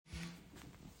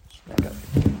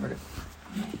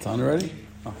It's on already?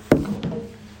 Oh, cool.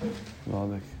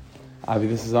 Well, Avi,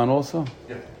 this is on also?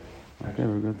 Yeah. Okay,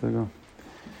 we're good to go.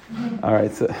 All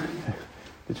right, so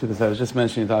the truth is, I was just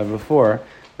mentioning to Avi before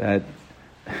that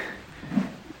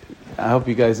I hope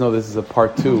you guys know this is a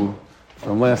part 2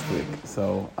 from last week.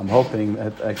 So I'm hoping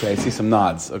that, okay, I see some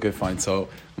nods. Okay, fine. So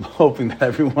I'm hoping that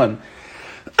everyone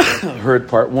heard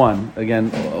part 1.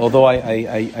 Again, although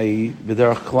I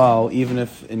b'derech klal, even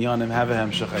if in Yanim have a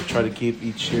hemshech, I try to keep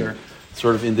each year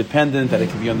sort of independent, that it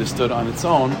can be understood on its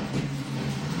own.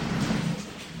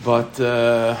 But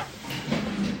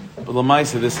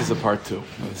Lamaisa, this is a part 2.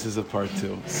 This is a part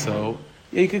 2. So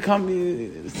yeah, you could come.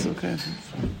 It's okay. I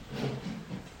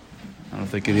don't know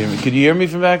if they could hear me. Could you hear me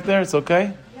from back there? It's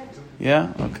okay?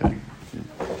 Yeah? Okay.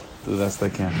 Do the best I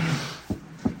can.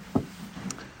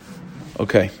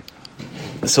 Okay.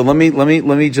 So let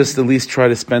me just at least try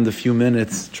to spend a few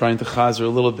minutes trying to chazer a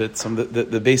little bit some of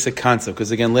the basic concept.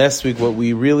 Because again, last week what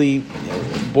we really,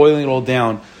 boiling it all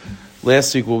down,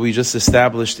 last week what we just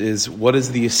established is what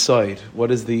is the aside, what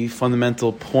is the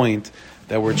fundamental point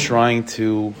that we're trying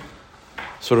to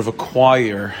sort of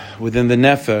acquire within the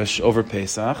nefesh over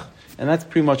Pesach. And that's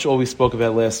pretty much all we spoke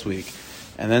about last week.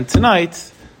 And then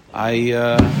tonight, that's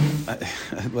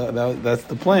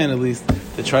the plan at least,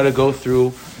 to try to go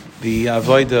through the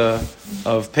avodah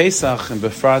of Pesach and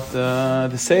befrat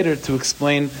the Seder to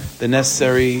explain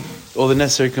all the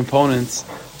necessary components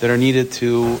that are needed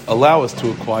to allow us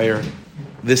to acquire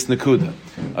this nakuda.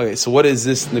 Okay, so what is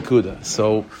this nakuda?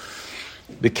 So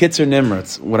the Kitzer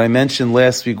Nimratz, what I mentioned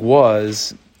last week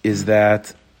is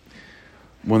that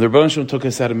when the Rebbeinu Shalom took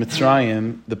us out of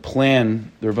Mitzrayim, the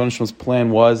Rebbeinu Shalom's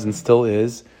plan was and still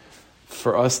is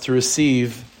for us to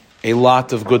receive a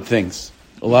lot of good things.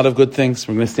 A lot of good things.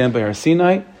 We're going to stand by our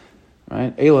Sinai,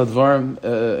 right? Eila Dvarim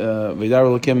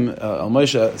V'yidar Elokim Al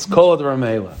Moshe Kol Dvarim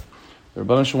Eila. The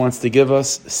Rebbeinu Shalom wants to give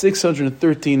us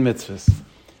 613 mitzvahs.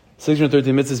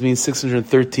 613 mitzvahs means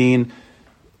 613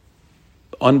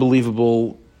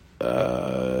 unbelievable,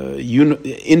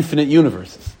 infinite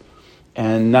universes.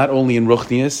 And not only in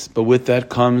Ruchnius, but with that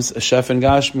comes a Shef and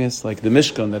Gashmias, like the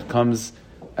Mishkan that comes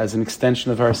as an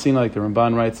extension of Har Sinai, like the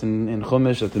Ramban writes in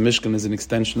Chumash, that the Mishkan is an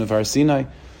extension of Har Sinai.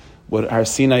 What Har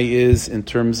Sinai is in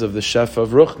terms of the Shef of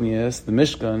Ruchnius, the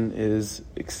Mishkan is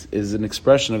an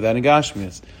expression of that in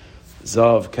Gashmias.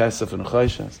 Zav, Kesef, and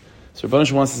Chayshas. So Rebbeinu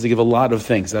Shalom wants us to give a lot of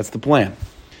things. That's the plan.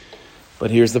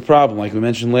 But here's the problem, like we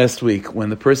mentioned last week, when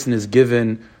the person is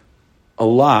given a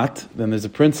lot, then there's a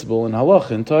principle in Halach,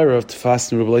 in Torah, of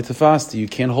Tefasti and Rubalei Tefasti. You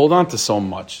can't hold on to so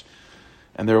much.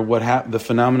 And the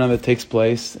phenomenon that takes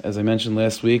place, as I mentioned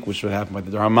last week, which would happen by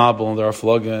the Ramabel and the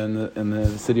Arflaga in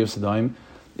the city of Sodom,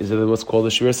 is that what's called the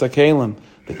Shiras HaKelim.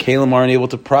 The Kelim aren't able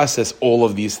to process all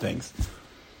of these things.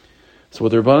 So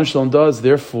what the Rebbeinu Shalom does,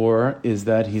 therefore, is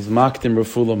that he's maktim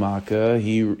refulah maka.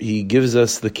 He gives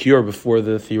us the cure before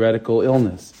the theoretical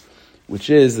illness, which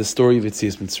is the story of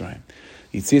Yetzias Mitzrayim.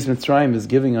 Yetzias Mitzrayim is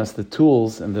giving us the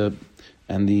tools and the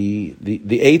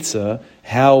eitzah,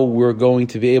 how we're going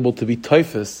to be able to be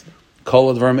typhus,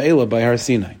 kol advarim eila by Har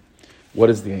Sinai. What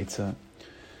is the eitzah?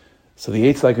 So the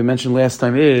eitzah, like we mentioned last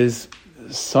time, is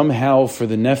somehow for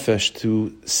the nefesh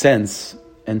to sense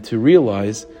and to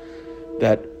realize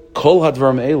that kol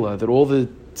hadvarim eila, that all the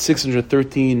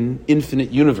 613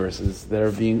 infinite universes that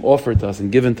are being offered to us and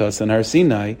given to us in Har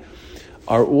Sinai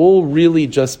are all really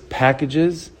just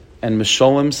packages and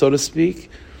misholim, so to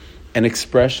speak, and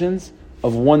expressions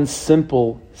of one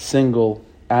simple, single,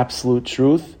 absolute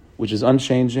truth, which is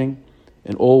unchanging,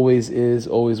 and always is,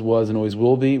 always was, and always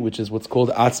will be, which is what's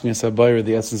called Atzmias Habayir,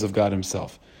 the essence of God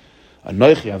Himself.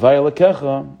 Anoichi Havaya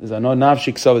Lekecha is Ano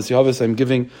Nafshi Ksavas Yehovah. I'm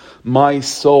giving my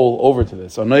soul over to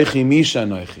this. Anoichi Misha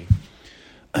Anoichi.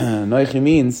 Anoichi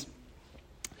means,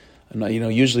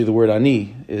 usually the word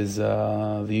Ani is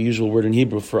the usual word in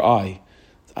Hebrew for I.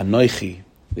 Anoichi.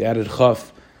 The added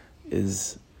chaf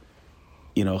is,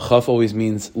 chaf always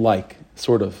means like,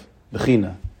 sort of,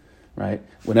 bechina, right?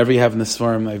 Whenever you have in the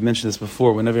Sfarim, I've mentioned this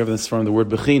before, whenever you have in the Sfarim the word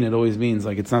bechina, it always means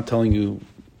like it's not telling you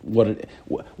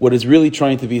what is really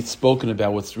trying to be spoken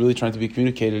about, what's really trying to be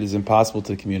communicated is impossible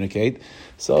to communicate.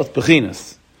 So it's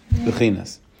bechinas.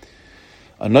 Bechinas.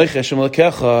 Anoich Hashem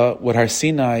Lekecha, what Har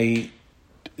Sinai,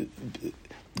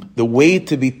 the way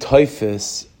to be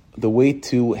typhus, the way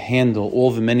to handle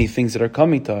all the many things that are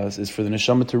coming to us is for the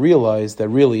neshama to realize that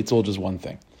really it's all just one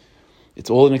thing. It's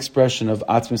all an expression of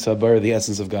Atzmis Habayir, the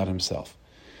essence of God Himself.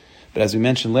 But as we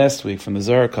mentioned last week from the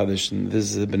Zohar Kaddish, and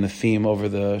this has been a theme over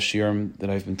the shiurim that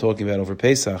I've been talking about over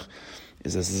Pesach,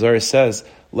 is as the Zohar says,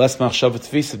 "Les machshavat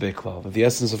tfisa beklal," that the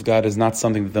essence of God is not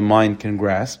something that the mind can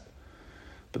grasp,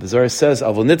 But the Zohar says,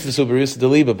 "Avol nitfisu b'riyusa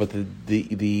deliba," but the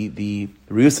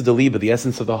riyusa deliba, the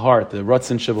essence of the heart, the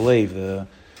ratzon shebelev,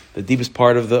 the deepest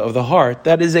part of the heart,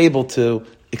 that is able to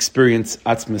experience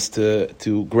atzmis,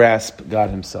 to grasp God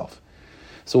Himself.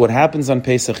 So what happens on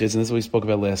Pesach is, and this is what we spoke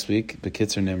about last week, the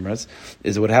Kitzur Nimras,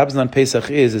 is what happens on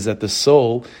Pesach is that the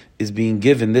soul is being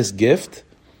given this gift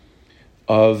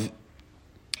of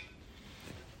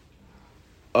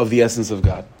the essence of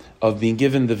God, of being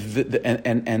given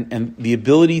and the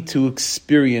ability to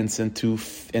experience and to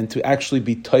actually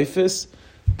be typhus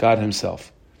God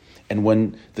Himself. And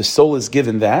when the soul is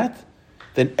given that,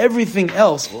 then everything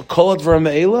else, kol advarim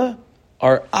ha'ela,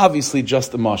 are obviously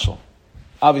just a mashal.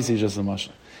 Obviously just a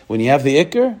mashal. When you have the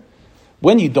ikr,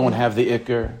 when you don't have the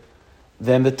ikr,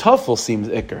 then the tafel seems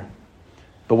ikr.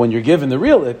 But when you're given the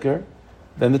real ikr,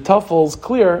 then the tafel's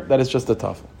clear that it's just a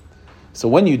tafel. So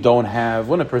when a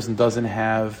person doesn't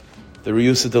have the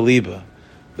riyusa deliba,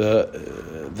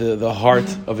 the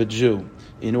heart of a Jew,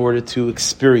 in order to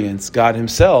experience God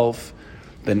Himself,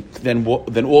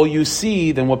 then all you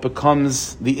see, then what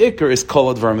becomes the ikr is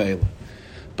kol advarim ha'ela.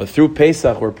 But through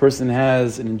Pesach, where a person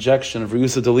has an injection of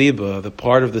riyusa deliba, the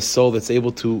part of the soul that's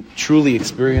able to truly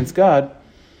experience God,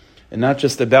 and not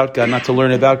just about God, not to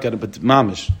learn about God, but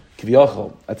mamish,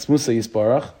 kiviyachol, atzmusa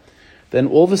yisbarach, then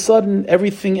all of a sudden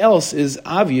everything else is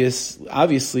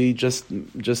obviously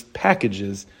just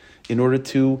packages in order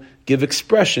to give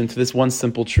expression to this one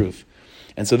simple truth.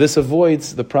 And so this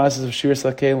avoids the process of shiras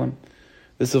hakelim.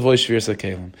 This avoids shiras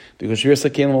hakelim. Because shiras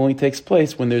hakelim only takes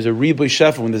place when there's a riboy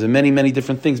shefa, when there's many, many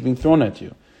different things being thrown at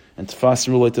you. And tefasta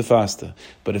rulay tefasta.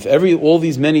 But if all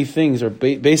these many things are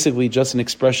basically just an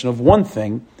expression of one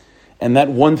thing, and that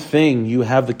one thing you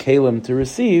have the kelim to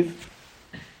receive,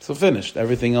 so finished.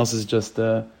 Everything else is just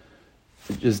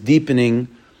deepening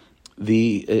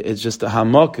it's just a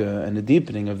hamaka and a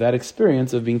deepening of that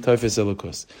experience of being typhus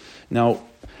elokus. Now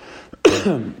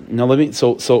let me.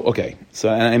 So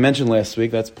and I mentioned last week.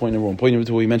 That's point number one. Point number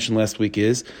two, what we mentioned last week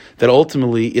is that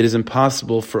ultimately it is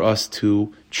impossible for us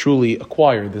to truly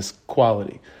acquire this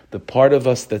quality. The part of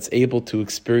us that's able to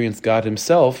experience God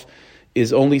Himself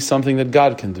is only something that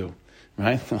God can do.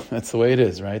 Right? That's the way it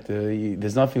is, right?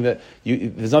 There's nothing that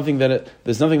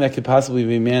could possibly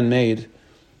be man-made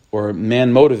or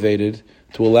man-motivated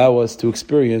to allow us to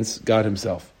experience God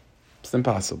Himself. It's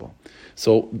impossible.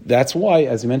 So that's why,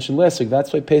 as we mentioned last week,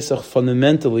 that's why Pesach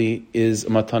fundamentally is a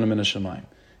matana min hashamayim.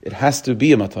 It has to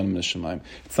be a matana min hashamayim.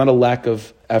 It's not a lack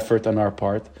of effort on our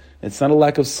part. It's not a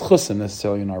lack of schusim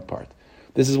necessarily on our part.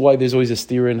 This is why there's always a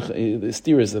steer about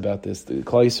this. The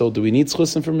Klal Yisrael, do we need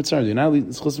schusim from Mitzrayim? Do we not need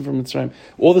schusim from Mitzrayim?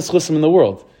 All the schusim in the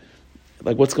world.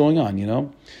 Like, what's going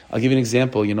on, I'll give you an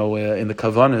example, in the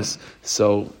Kavanas.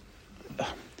 So,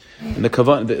 in the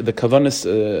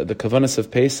Kavanas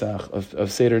of Pesach, of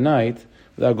Seder night,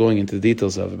 without going into the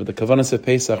details of it, but the Kavanas of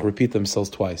Pesach repeat themselves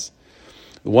twice.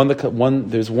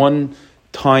 There's one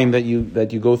time that you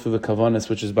go through the Kavanas,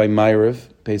 which is by Ma'ariv,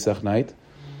 Pesach night.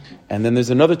 And then there's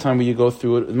another time where you go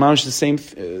through it, mamish the same,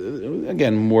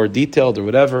 again, more detailed or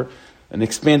whatever, an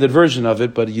expanded version of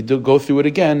it, but you do go through it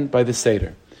again by the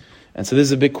Seder. And so this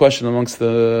is a big question amongst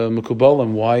the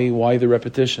Mekubalim, why the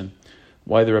repetition?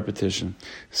 Why the repetition?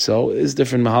 So there's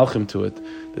different mahalchim to it.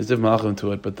 But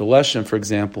the Leshem, for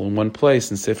example, in one place,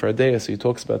 in Sefer Adeya, so he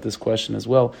talks about this question as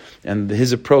well. And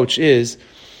his approach is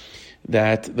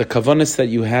that the kavanas that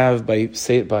you have by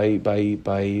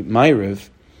Ma'ariv,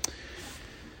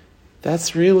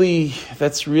 that's really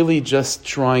just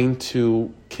trying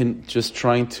to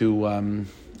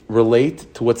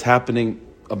relate to what's happening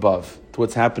above,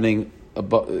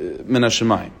 min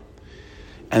hashamayim.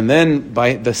 And then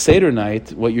by the Seder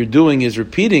night, what you're doing is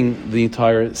repeating the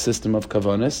entire system of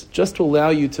kavanas, just to allow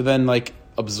you to then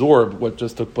absorb what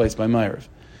just took place by Ma'ariv.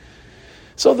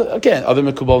 So again, other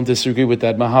Mekubalim disagree with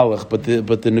that mahalach, but the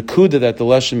nekuda that the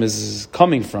Leshem is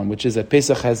coming from, which is that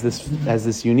Pesach has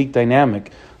this unique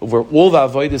dynamic of where all the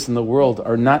avodas in the world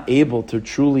are not able to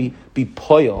truly be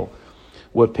poil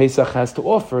what Pesach has to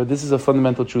offer. This is a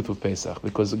fundamental truth of Pesach,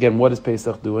 because again, what is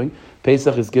Pesach doing?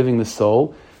 Pesach is giving the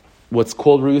soul what's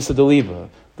called riyusa deliba,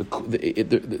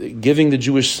 giving the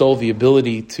Jewish soul the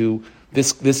ability to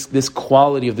this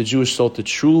quality of the Jewish soul to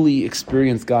truly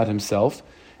experience God Himself.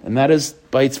 And that is,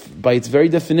 by its very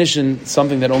definition,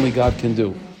 something that only God can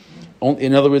do.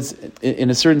 In other words, in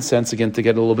a certain sense, again, to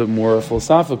get a little bit more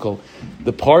philosophical,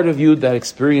 the part of you that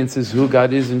experiences who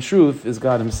God is in truth is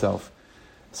God Himself.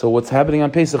 So what's happening on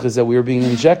Pesach is that we are being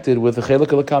injected with the Chelek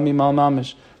Elokami Mal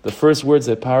Mamish. The first words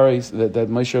that that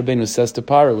Moshe Rabbeinu says to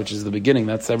Parah, which is the beginning,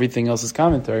 that's everything else's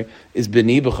commentary, is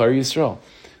B'ni B'char Yisrael.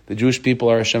 The Jewish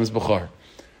people are Hashem's B'char.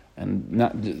 And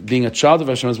not being a child of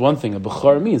Hashem is one thing. A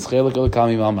bechor means chelik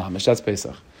elokami mal mamish. That's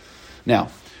Pesach. Now,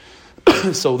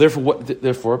 so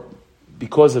therefore,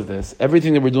 because of this,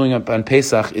 everything that we're doing on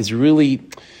Pesach is really,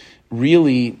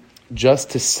 really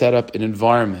just to set up an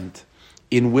environment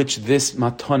in which this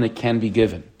matana can be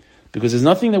given. Because there's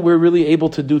nothing that we're really able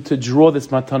to do to draw this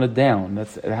matana down.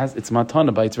 It's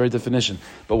matana by its very definition.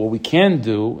 But what we can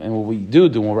do, and what we do,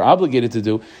 and what we're obligated to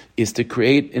do, is to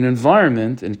create an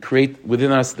environment and create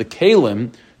within us the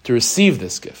kalim to receive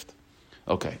this gift.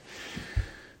 Okay.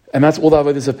 And that's all the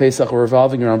avodas of Pesach are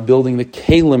revolving around building the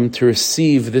kalim to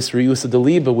receive this riyusa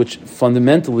deliba, which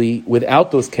fundamentally,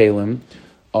 without those kalim,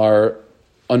 are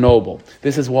unknowable.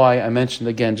 This is why I mentioned,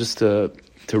 again, just to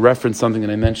reference something that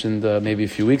I mentioned maybe a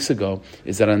few weeks ago,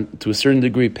 is that to a certain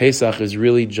degree, Pesach is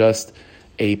really just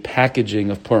a packaging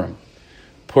of Purim.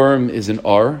 Purim is an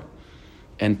R,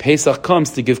 and Pesach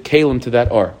comes to give kalim to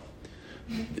that R.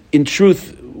 In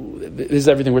truth, this is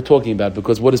everything we're talking about,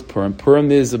 because what is Purim?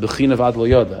 Purim is a bechin of ad lo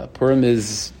yoda. Purim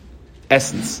is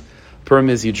essence. Purim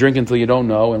is you drink until you don't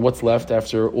know, and what's left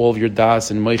after all of your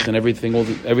das and meich and everything,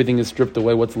 everything is stripped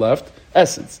away, what's left?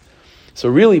 Essence. So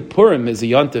really, Purim is a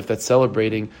yontif that's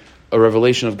celebrating a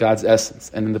revelation of God's essence.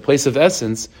 And in the place of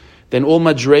essence, then all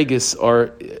madregas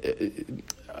are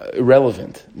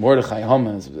irrelevant. Mordechai,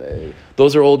 Haman,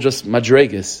 those are all just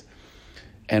madregas.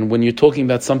 And when you're talking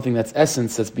about something that's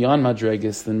essence, that's beyond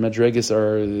madregas, then madregas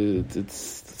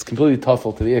it's completely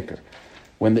tuffle to the ikr,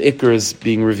 when the ikr is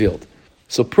being revealed.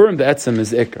 So Purim be'etzem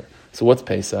is ikr. So what's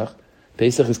Pesach?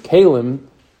 Pesach is kalim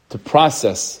to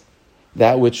process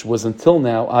that which was until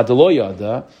now adelo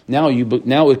yada.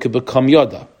 Now it could become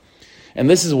yada. And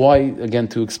this is why, again,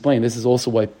 to explain, this is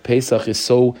also why Pesach is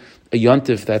so a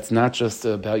yontif that's not just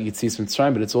about Yitzis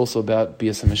Mitzrayim, but it's also about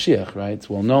Bias HaMashiach, right? It's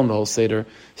well known, the whole Seder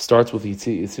starts with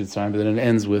Yitzis Mitzrayim, but then it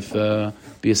ends with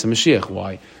Bias HaMashiach.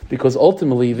 Why? Because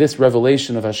ultimately, this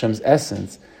revelation of Hashem's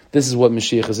essence, this is what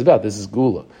Mashiach is about. This is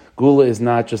Gula. Gula is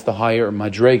not just the higher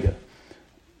Madrega.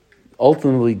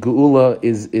 Ultimately, Geula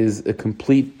is a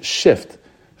complete shift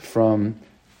from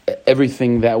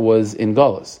everything that was in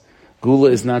Galus.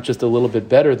 Gula is not just a little bit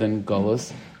better than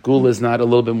Galus. Gula is not a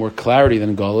little bit more clarity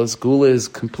than Galus. Gula is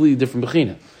completely different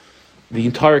bechina. The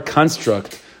entire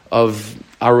construct of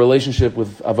our relationship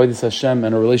with Avodas Hashem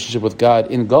and our relationship with God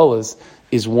in Galus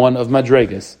is one of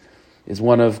Madregas, is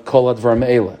one of Kol Advar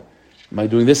Me'ela. Am I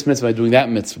doing this mitzvah? Am I doing that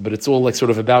mitzvah? But it's all like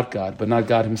sort of about God, but not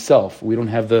God Himself. We don't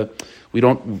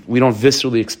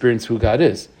viscerally experience who God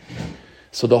is.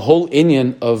 So the whole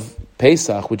inyan of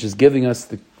Pesach, which is giving us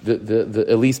the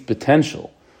at least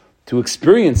potential to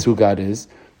experience who God is,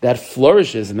 that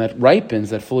flourishes and that ripens,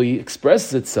 that fully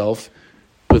expresses itself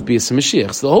with Bias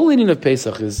HaMashiach. So the whole inyan of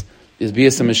Pesach is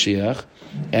Bias HaMashiach,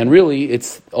 and really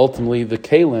it's ultimately the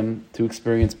kalim to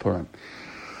experience Purim.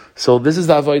 So this is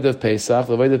the avodah of Pesach.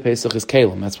 The avodah of Pesach is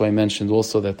kalim. That's why I mentioned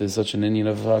also that there's such an inyan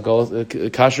of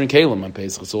kasher and kalim on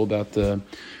Pesach. It's all about that.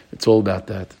 It's all about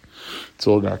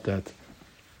that.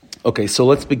 Okay, so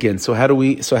let's begin. So how do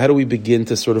we begin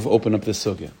to sort of open up this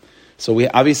sugya? So we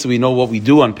know what we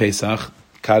do on Pesach,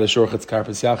 Kaddish, Orchatz,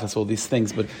 Karpas, Yachas, all these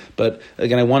things. But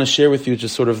again, I want to share with you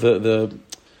just sort of the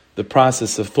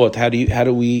process of thought. How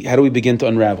do we begin to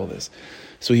unravel this?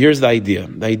 So here's the idea.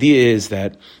 The idea is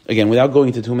that, again, without going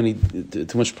into too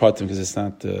much pratim, because it's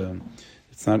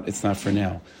not for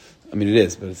now. I mean, it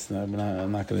is, but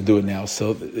I'm not going to do it now.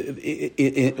 So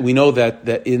we know that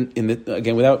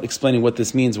again, without explaining what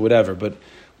this means or whatever, but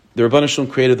the Rebbeinu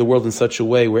Shalom created the world in such a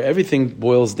way where everything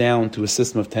boils down to a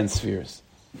system of 10 spheres.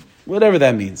 Whatever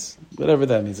that means,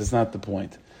 it's not the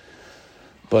point.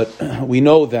 But we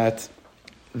know that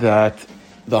the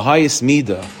highest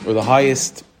midah, or the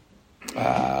highest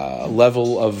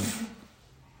level of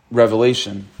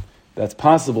revelation that's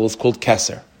possible is called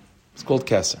Keser. It's called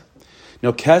Keser.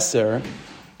 Now, Keser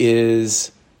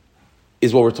is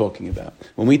what we're talking about.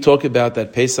 When we talk about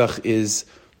that Pesach is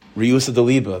Riyusa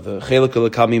Deliba, the Chelik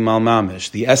Elokami Mal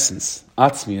Mamish, the essence,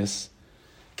 Atzmius,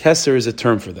 Keser is a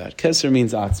term for that. Keser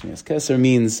means Atzmius. Keser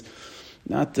means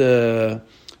not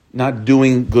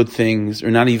doing good things, or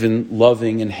not even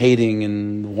loving and hating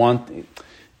and wanting.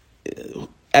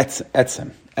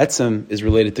 Etzem. Etzem is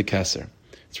related to Keser.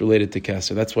 It's related to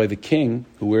Keser. That's why the king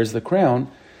who wears the crown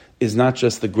is not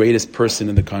just the greatest person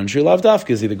in the country. Lav Dafka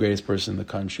is he the greatest person in the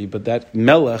country, but that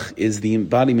Melech is the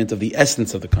embodiment of the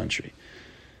essence of the country.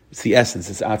 It's the essence,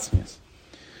 it's Atzmius.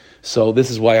 So this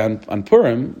is why on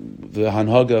Purim, the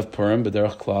Hanhaga of Purim,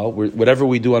 B'derech Klal, whatever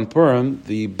we do on Purim,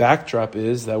 the backdrop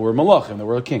is that we're Malachim, that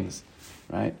we're kings,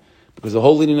 right? Because the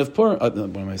whole leading of Purim, what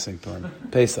am I saying? Purim,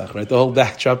 Pesach, right? The whole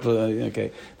backdrop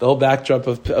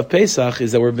of Pesach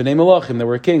is that we're B'nai Malachim, that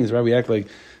we're kings, right? We act like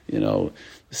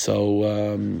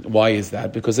So why is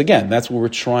that? Because again, that's what we're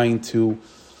trying to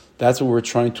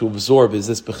absorb is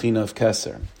this bechina of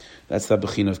keser. That's that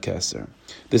bechina of keser.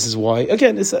 This is why,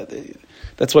 again, that's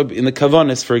why in the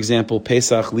Kavanis, for example,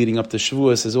 Pesach leading up to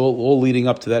Shavuos is all leading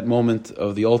up to that moment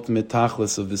of the ultimate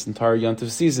tachlis of this entire Yontif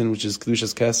season, which is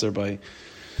Kedushas Keser by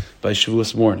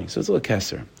Shavuos morning. So it's a little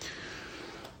Keser.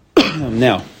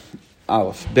 Now,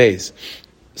 Aleph, Beis.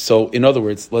 So in other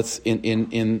words, let's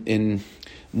in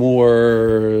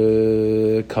more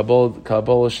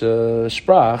Kabbalish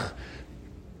Sprach,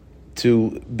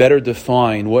 to better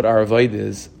define what our avodah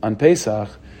is on Pesach,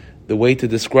 the way to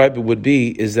describe it would be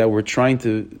is that we're trying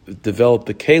to develop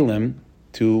the kelim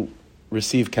to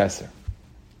receive keser.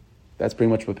 That's pretty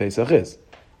much what Pesach is.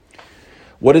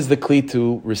 What is the kli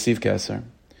to receive keser?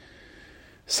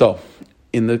 So,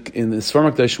 in the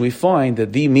Svar Makdash, we find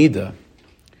that the midah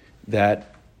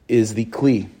that is the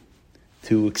kli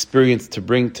to experience, to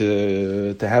bring,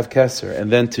 to have keser,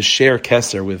 and then to share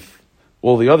keser with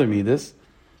all the other midas,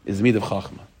 is the midah of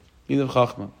chachma. Midah of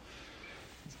chachma.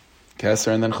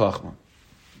 Keser and then chachma.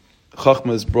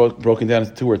 Chachma is broken down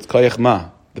into two words. Kayach ma,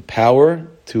 the power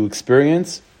to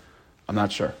experience. I'm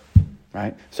not sure,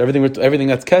 right? So everything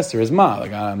that's keser is ma.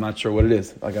 Like I'm not sure what it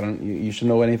is. Like I don't. You should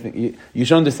know anything. You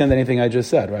should understand anything I just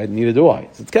said, right? Neither do I.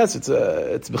 So it's keser.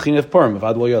 It's bechina of purim of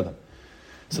ad lo yadam.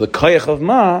 So the kayach of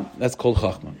ma, that's called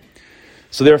chachma.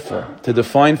 So therefore, to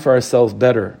define for ourselves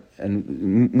better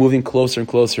and moving closer and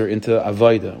closer into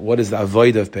avodah, what is the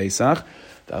avodah of Pesach?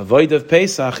 The avodah of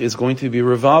Pesach is going to be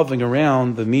revolving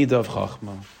around the midah of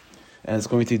chachma, and it's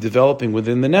going to be developing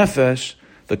within the nefesh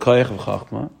the kayach of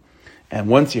chachma. And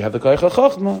once you have the kayach of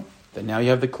chachma, then now you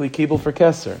have the kli kibul for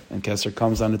keser, and keser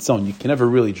comes on its own. You can never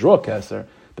really draw keser,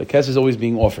 but keser is always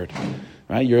being offered,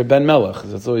 right? You're a ben melech.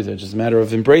 That's always it's just a matter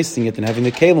of embracing it and having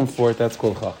the kelim for it. That's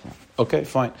called chachma. Okay,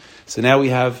 fine. So now we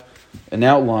have an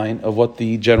outline of what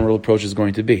the general approach is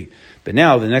going to be. But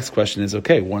now the next question is,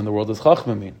 okay, what in the world does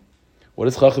chachma mean? What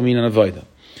does chachma mean in avodah?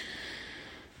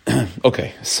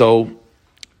 Okay, so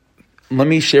let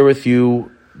me share with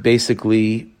you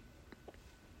basically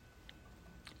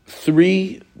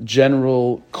three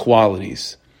general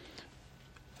qualities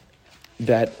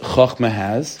that chachma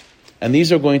has, and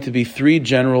these are going to be three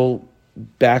general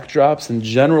backdrops and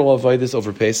general avodas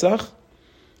over Pesach,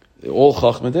 all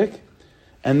chachmadik,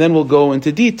 and then we'll go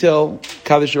into detail.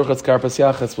 Kadosh Ruchatz Karpas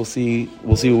Yachas. We'll see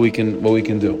what we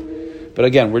can do. But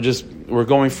again, we're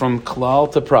going from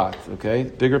klal to prat. Okay,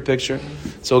 bigger picture.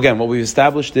 So again, what we've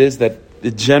established is that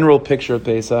the general picture of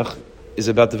Pesach is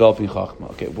about developing chachma.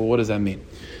 Okay, well, what does that mean?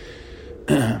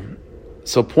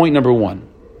 So point number one.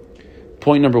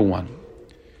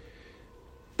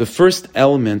 The first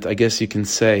element, I guess you can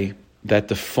say, that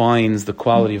defines the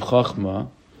quality of chachma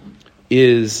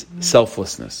is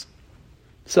selflessness.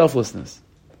 Selflessness.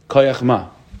 Kayach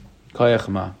ma.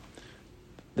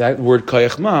 That word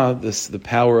kayach ma, the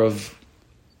power of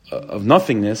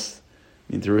nothingness,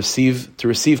 I mean, to receive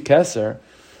keser,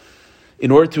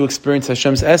 in order to experience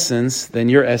Hashem's essence, then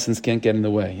your essence can't get in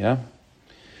the way. Yeah.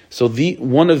 So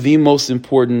one of the most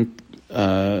important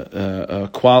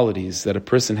qualities that a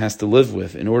person has to live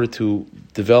with in order to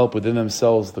develop within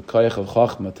themselves the kayach of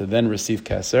chachma to then receive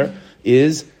keser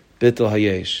is bittul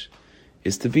hayesh,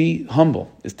 is to be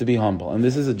humble. And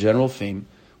this is a general theme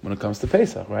when it comes to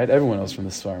Pesach, right? Everyone knows from the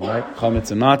Sfarim, right?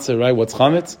 Chametz and matzah, right? What's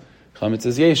chametz? Chametz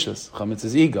is yeshus. Chametz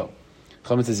is ego.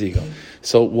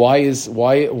 So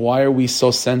why are we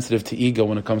so sensitive to ego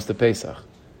when it comes to Pesach?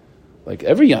 Like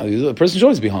a person should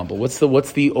always be humble. What's the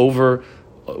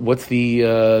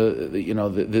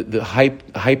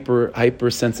hyper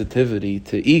sensitivity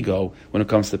to ego when it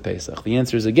comes to Pesach? The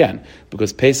answer is again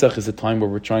because Pesach is a time where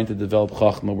we're trying to develop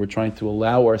chachma. We're trying to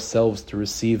allow ourselves to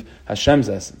receive Hashem's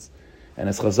essence. And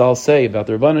as Chazal say about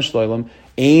the Rebbeinu Shloim,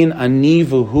 Ein ani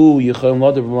v'hu yichol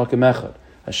ladav b'makom echad.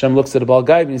 Hashem looks at a Baal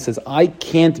Gaiv and he says, I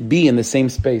can't be in the same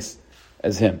space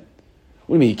as him.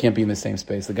 What do you mean you can't be in the same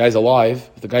space? The guy's alive.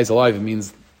 If the guy's alive, it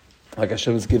means like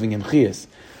Hashem is giving him chiyas.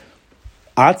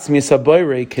 Atzmi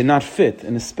sabayre cannot fit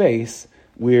in a space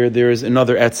where there is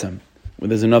another etzem, where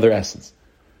there's another essence.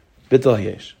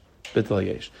 Bittul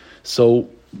hayesh. So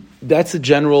that's a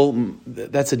general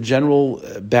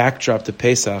backdrop to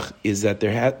Pesach is that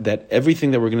that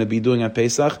everything that we're going to be doing on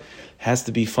Pesach has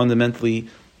to be fundamentally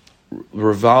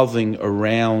revolving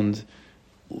around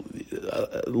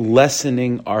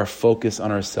lessening our focus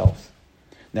on ourselves.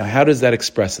 Now, how does that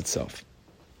express itself?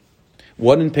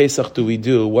 What in Pesach do we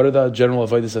do? What are the general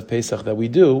avodas of Pesach that we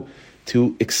do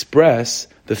to express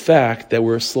the fact that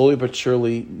we're slowly but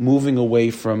surely moving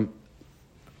away from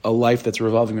a life that's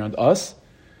revolving around us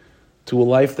to a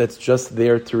life that's just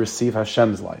there to receive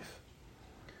Hashem's life.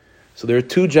 So there are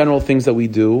two general things that we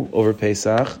do over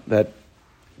Pesach that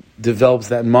develops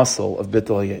that muscle of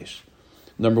Bittul Hayesh.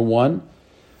 Number one,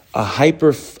 an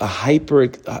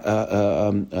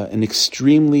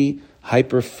extremely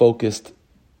hyper-focused,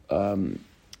 to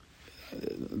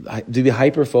be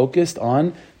hyper-focused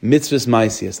on mitzvahs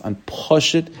maisias, on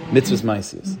pashut mitzvahs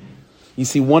maisias. You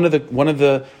see, one of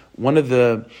the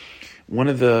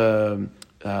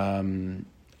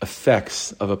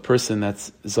effects of a person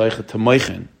that's zaycha to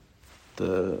moichen,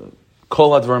 the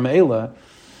kol advar me'ela,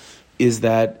 is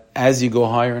that as you go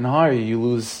higher and higher, you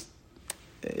lose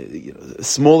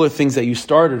smaller things that you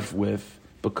started with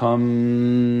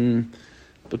become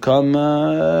back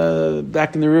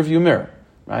in the rearview mirror,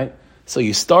 right? So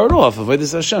you start off,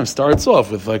 Avodas Hashem starts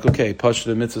off with like, okay, pashut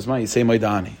the mitzvahs, you say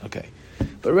Maidani, okay.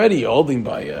 But already you're holding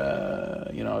by,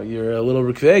 you're a little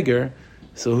rikveger,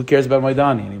 so who cares about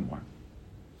Maidani anymore?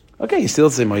 Okay, you still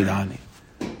say Maidani.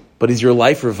 But is your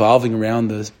life revolving around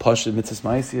the pashut mitzvahs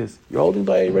maisias? You're holding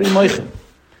by already Moichin.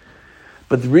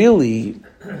 But really,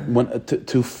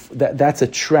 that's a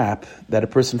trap that a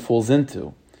person falls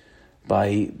into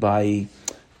by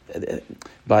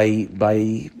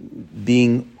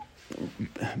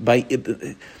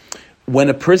when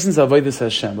a person's avodas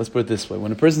Hashem, let's put it this way,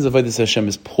 when a person's avodas Hashem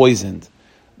is poisoned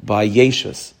by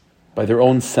yeshus, by their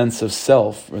own sense of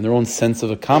self and their own sense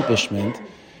of accomplishment,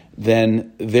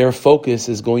 then their focus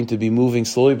is going to be moving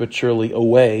slowly but surely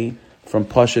away from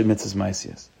pashut mitzvahs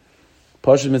maisias.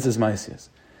 Pashut mitzvahs maisias.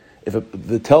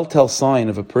 The telltale sign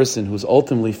of a person who's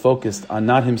ultimately focused on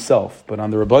not himself, but on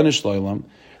the Rabbanu Shloim,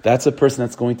 that's a person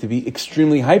that's going to be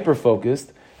extremely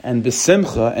hyper-focused and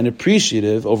besimcha and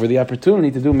appreciative over the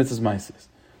opportunity to do mitzvahs maisias.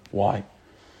 Why?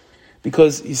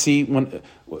 Because, you see, when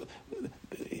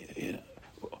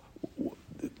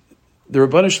the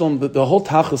Rabbanu Shloim, the whole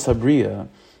Tachlis Habriya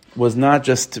was not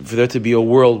just for there to be a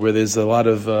world where there's a lot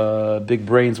of big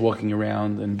brains walking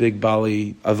around and big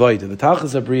bali avodah. The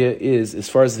Tachlis Habriya is, as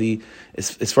far as the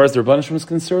Rabbanu Shloim is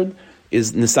concerned,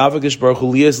 is Nisavagish Baruch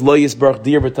Hu Liyas Lo Yisbarach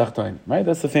Dir B'Tachtoin. Right?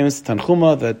 That's the famous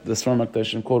Tanchuma that the Sfarim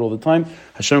HaKadoshim quote all the time.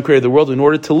 Hashem created the world in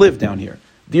order to live down here.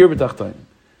 Dir B'Tachtoin.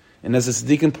 And as the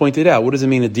Tzaddikim pointed out, what does it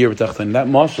mean, a Dir B'Tachtoin? That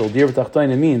mashal, Dir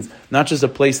B'Tachtoin, it means not just a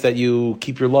place that you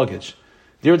keep your luggage.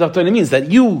 Dir B'Tachtoin, it means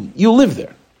that you live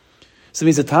there. So it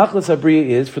means the Tachlis Habriya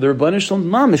is for the Rabbanu Shloim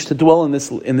mamish to dwell in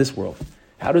this world.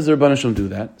 How does the Rabbanu Shloim do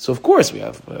that? So of course we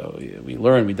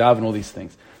learn, we daven all these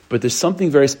things. But there's something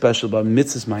very special about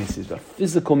mitzvahs ma'asis, about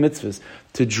physical mitzvahs,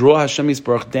 to draw Hashem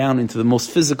Yisbarach down into the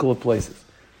most physical of places.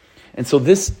 And so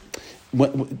this,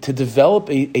 to develop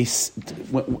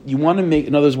what you want to make,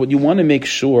 in other words, what you want to make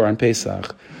sure on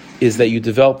Pesach is that you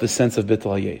develop the sense of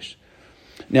Bittul Hayesh.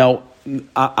 Now,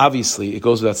 obviously, it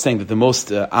goes without saying that the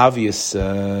most obvious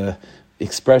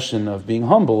expression of being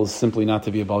humble is simply not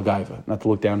to be a balgaiva, not to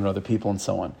look down on other people and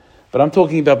so on. But I'm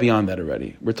talking about beyond that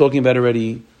already. We're talking about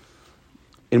already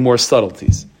in more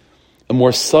subtleties. A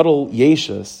more subtle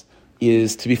yeshus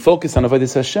is to be focused on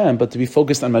avodas Hashem, but to be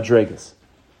focused on madregas,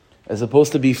 as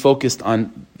opposed to be focused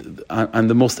on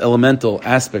the most elemental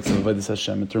aspects of avodas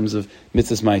Hashem in terms of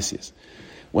mitzvahs maisias.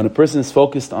 When a person is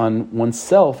focused on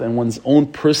oneself and one's own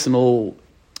personal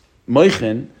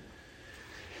moichin,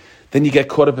 then you get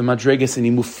caught up in madregas and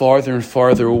you move farther and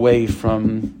farther away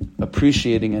from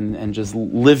appreciating and just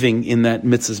living in that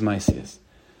mitzvahs maisias.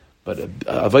 But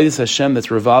avodas Hashem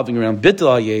that's revolving around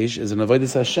Bittul Hayesh is an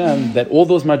avodas Hashem that all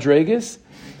those madregas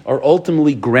are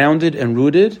ultimately grounded and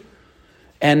rooted,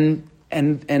 and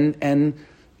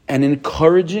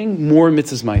encouraging more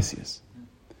mitzvahs maisias.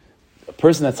 A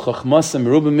person that's chachmasam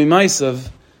merubim mimaisav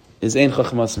is ein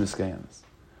chachmasam miskayamas.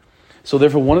 So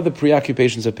therefore, one of the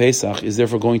preoccupations of Pesach is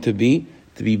therefore going to be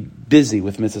busy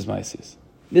with mitzvahs maisias.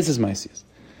 Mitzvahs maisias.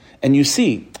 And you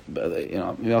see, maybe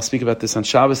I'll speak about this on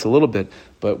Shabbos a little bit,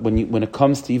 but when it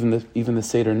comes to even the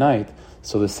Seder night,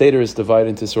 so the Seder is divided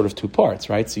into sort of two parts,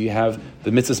 right? So you have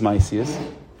the mitzvahs maisias,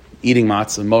 eating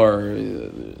matzah, mar,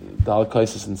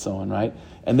 dalakaisis, and so on, right?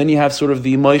 And then you have sort of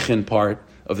the moichin part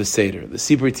of the Seder, the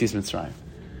Sibur Yitzis Mitzrayim.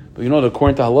 But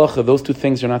according to halacha, those two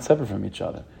things are not separate from each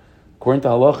other. According to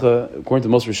halacha, according to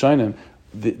most Rishonim,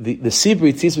 the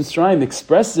Sibur Yitzis Mitzrayim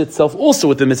expresses itself also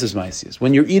with the mitzvahs maisias.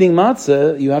 When you're eating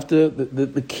matzah, you have to,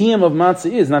 the kiyum of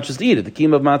matzah is not just eat it. The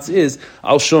kiyum of matzah is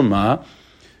al shoma.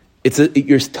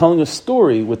 You're telling a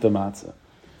story with the matzah.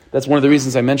 That's one of the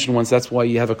reasons I mentioned once. That's why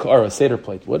you have a Seder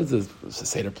plate. What is a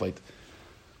Seder plate?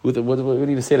 What do you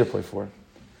need a Seder plate for?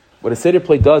 What a Seder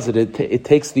plate does, it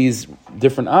takes these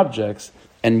different objects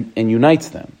and unites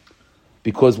them.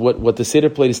 Because what the Seder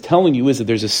plate is telling you is that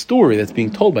there's a story that's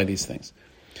being told by these things.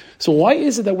 So why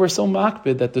is it that we're so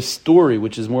makbid that the story,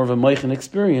 which is more of a meichin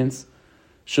experience,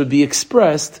 should be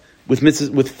expressed with mitzvahs,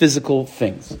 with physical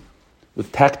things,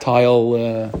 with tactile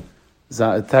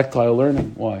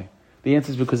learning? Why? The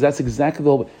answer is because that's exactly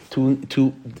the whole,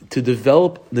 to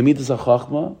develop the midas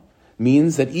hachachma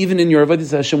means that even in your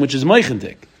avodas Hashem, which is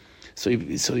meichendik, so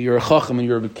you're a chacham and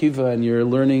you're a kiva and you're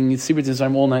learning sibrit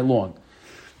Yisrael all night long.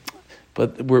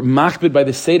 But we're makbid by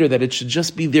the Seder that it should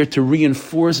just be there to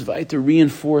reinforce more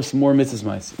mitzvahs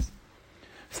ma'asis.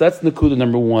 So that's Nakuda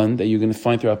number one that you're going to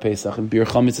find throughout Pesach. And Bir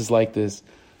Chametz is like this.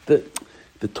 The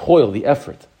toil, the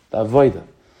effort, the avodah.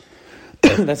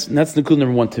 that's Nakuda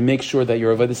number one, to make sure that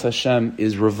your avodas Hashem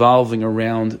is revolving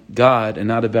around God and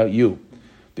not about you.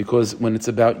 Because when it's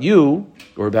about you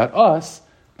or about us,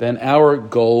 then our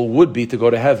goal would be to go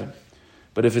to heaven.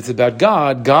 But if it's about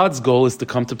God, God's goal is to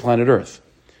come to planet Earth.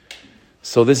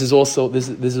 So this is also this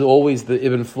is always the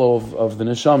ibn flow of the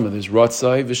neshama. There's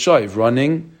ratzai v'shayv,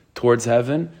 running towards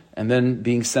heaven, and then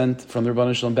being sent from the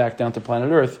Rebbeinu Shalom back down to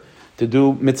planet Earth to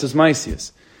do mitzvahs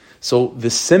ma'asiyos. So the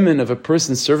siman of a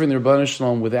person serving the Rebbeinu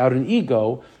Shalom without an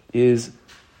ego is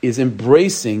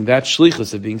embracing that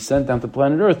shlichus of being sent down to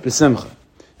planet Earth b'simcha.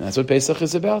 And that's what Pesach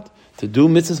is about. To do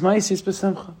mitzvahs ma'asiyos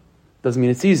b'simcha. Doesn't mean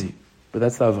it's easy, but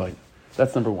that's the avodah.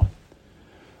 That's number one.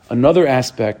 Another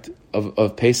aspect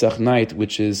of Pesach night,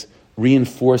 which is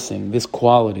reinforcing this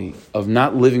quality of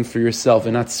not living for yourself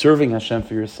and not serving Hashem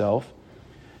for yourself,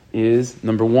 is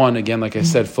number one, again, like I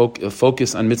said, a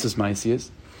focus on mitzvahs ma'asiyos,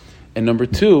 and number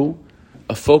two,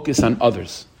 a focus on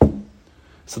others.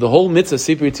 So the whole mitzvah,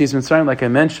 Sipur Yitzias Mitzrayim, like I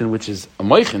mentioned, which is a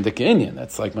moichin, the Keinyan,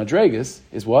 that's like Madregas,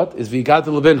 is what? Is v'igad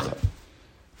lebincha.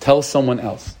 Tell someone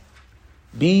else.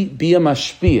 Be a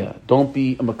mashpia, don't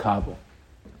be a makabel.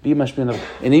 Be a mashpia,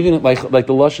 and even like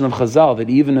the lashon of Chazal, that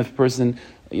even if a person,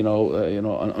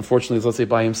 unfortunately, let's say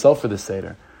by himself for the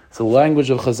seder. So the language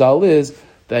of Chazal is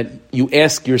that you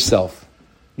ask yourself.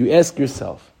 You ask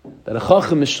yourself that a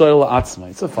chacham is shoyel la'atzma.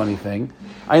 It's a funny thing.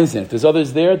 I understand. If there's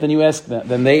others there, then you ask them.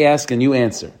 Then they ask and you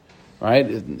answer. Right?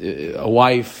 A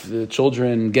wife,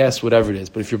 children, guests, whatever it is.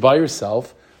 But if you're by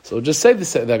yourself, so just say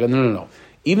this. No.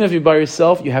 Even if you're by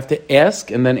yourself, you have to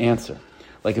ask and then answer.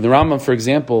 Like in the Rambam, for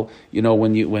example,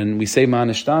 when we say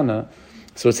Ma'anishtana,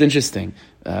 so it's interesting.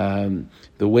 The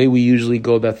way we usually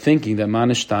go about thinking that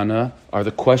Ma'anishtana are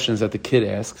the questions that the kid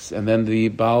asks, and then the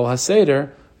Baal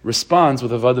HaSeder responds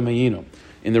with Avodah Hayinu.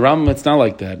 In the Rambam, it's not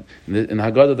like that. In the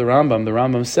Haggadah of the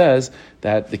Rambam says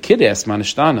that the kid asks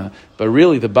Ma'anishtana, but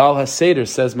really the Baal HaSeder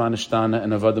says Ma'anishtana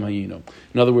and Avodah Hayinu.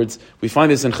 In other words, we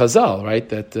find this in Chazal, right?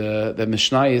 That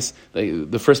Mishnah is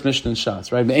the first Mishnah in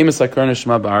Shas, right? Me'emes HaKarna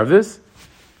Shema Ba'arvis,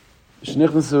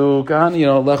 Shnichnasu Kahan,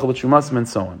 Lechel B'Trumasim, and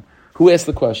so on. Who asked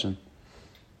the question?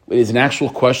 Is an actual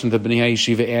question that Bnei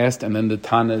Yeshiva asked, and then the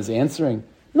Tana is answering?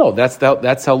 No, that's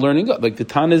how learning goes. Like the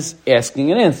Tana is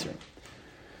asking and answering.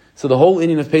 So the whole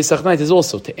inyan of Pesach night is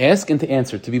also to ask and to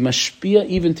answer, to be mashpia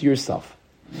even to yourself.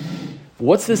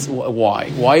 What's this? Why?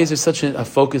 Why is there such a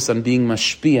focus on being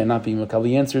mashpia, not being makal?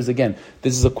 The answer is, again,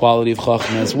 this is a quality of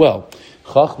Chachma as well.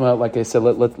 Chachma, like I said,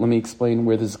 let me explain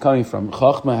where this is coming from.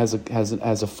 Chachma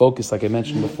has a focus, like I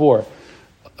mentioned before,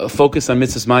 a focus on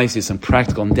mitzvahs ma'asiyos and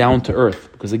practical and down to earth.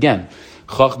 Because again,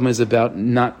 Chachma is about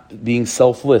not being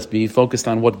selfless, being focused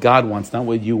on what God wants, not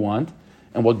what you want.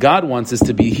 And what God wants is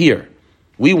to be here.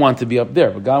 We want to be up there,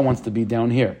 but God wants to be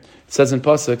down here. It says in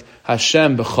Pasuk,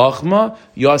 Hashem b'chachma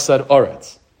yasad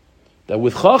oretz. That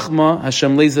with Chachma,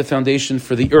 Hashem lays the foundation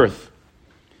for the earth.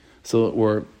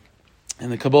 So, in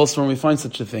the Kabbalah Storm, we find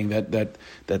such a thing, that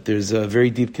there's a very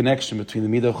deep connection between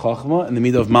the Midah of Chachma and the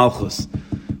Midah of Malchus.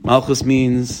 Malchus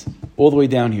means all the way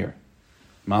down here.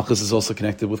 Malchus is also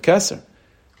connected with Keser.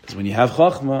 Because when you have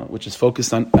Chachma, which is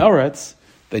focused on Eretz,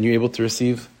 then you're able to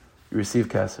receive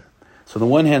Keser. So on the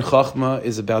one hand, Chachma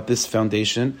is about this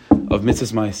foundation of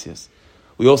mitzvahs ma'asiyos.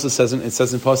 We also it says in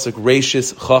Pasuk,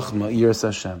 Reishis Chachma Yiras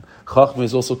Hashem. Chachma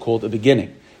is also called a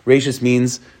beginning. Reishis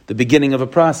means the beginning of a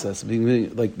process,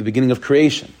 like the beginning of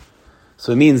creation.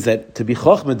 So it means that to be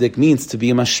Chachmadik means to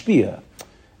be a mashpia.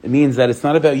 It means that it's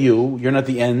not about you, you're not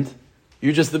the end,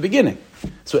 you're just the beginning.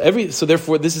 So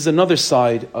therefore, this is another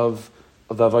side of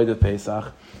the Avodah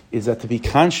Pesach, is that to be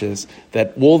conscious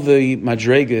that all the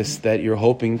madregas that you're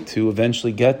hoping to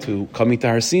eventually get to, coming to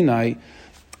Har Sinai,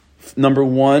 number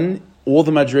one, all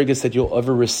the madregas that you'll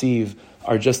ever receive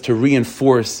are just to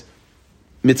reinforce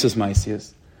mitzvahs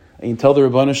ma'asiyos. And you tell the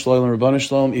Rebbeinu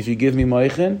Shalom, if you give me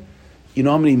ma'ichin, you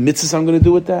know how many mitzvahs I'm going to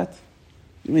do with that?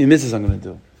 You know how many mitzvahs I'm going to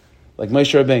do? Like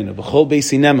Moshe Rabbeinu, b'chol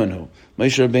beisi nemanu.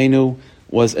 Moshe Rabbeinu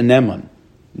was a neman.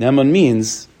 Neman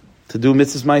means to do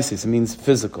mitzvahs ma'asiyos. It means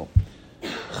physical.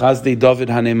 Chazdei David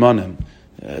hanemanim.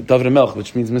 David HaMelech,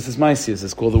 which means Mrs. Maisius,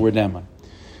 is called the word Neman.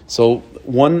 So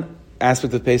one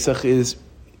aspect of Pesach is,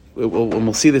 and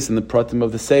we'll see this in the pratim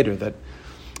of the Seder,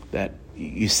 that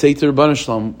you say to Rabban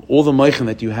Shalom, all the meichen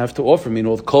that you have to offer me,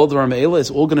 all the kol dvar me'ela is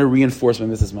all going to reinforce my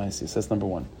Mrs. Maisius. That's number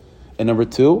one. And number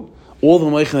two, all the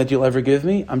meichen that you'll ever give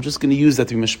me, I'm just going to use that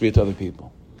to be mashpiyah to other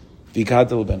people.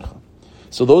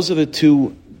 So those are the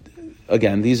two.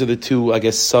 Again, these are the two, I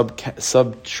guess,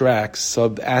 sub-tracks,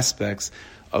 sub-aspects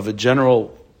of a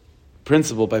general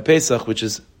principle by Pesach, which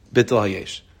is bitul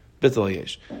hayesh. Bitul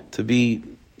hayesh.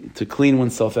 To clean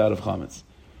oneself out of chametz.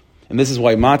 And this is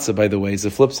why matzah, by the way, is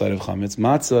the flip side of chametz.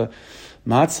 Matzah,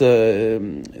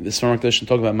 the Sfarim Kedoshim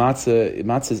talk about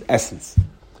matzah's essence.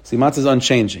 See, matzah is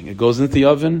unchanging. It goes into the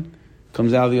oven,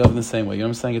 comes out of the oven the same way. You know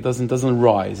what I'm saying? It doesn't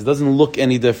rise. It doesn't look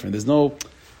any different. There's no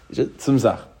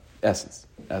tzimzach, essence.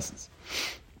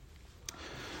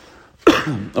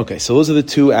 Okay, so those are the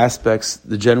two aspects,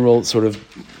 the general sort of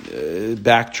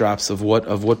backdrops of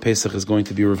what Pesach is going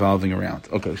to be revolving around.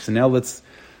 Okay, so now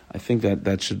I think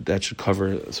that should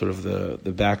cover sort of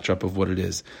the backdrop of what it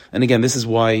is. And again, this is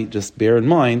why, just bear in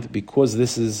mind, because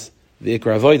this is the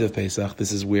Ikra Avodah of Pesach,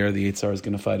 this is where the Yetzer Hara is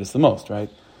going to fight us the most, right?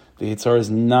 The Yetzer Hara is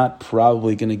not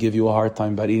probably going to give you a hard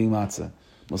time about eating matzah.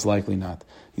 Most likely not.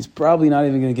 He's probably not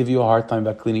even going to give you a hard time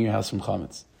about cleaning your house from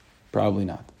chametz. Probably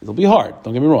not. It'll be hard.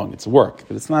 Don't get me wrong. It's work,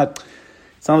 but it's not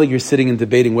like you're sitting and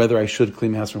debating whether I should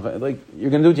clean my house from chametz. Like, you're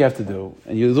going to do what you have to do,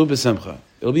 and you do b'simcha.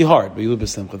 It'll be hard, but you do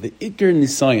b'simcha. The Iker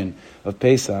Nisayon of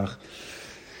Pesach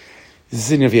is the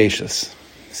sin of Yeshus.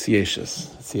 It's Yeshus.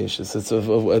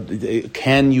 It's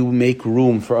can you make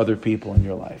room for other people in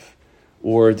your life,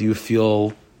 or do you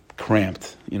feel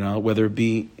cramped? Whether it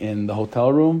be in the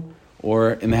hotel room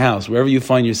or in the house, wherever you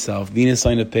find yourself. The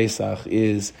Nisayon of Pesach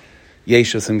is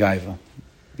Yeshus and Gaiva.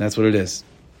 That's what it is.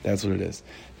 But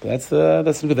that's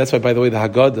good. That's why, by the way, the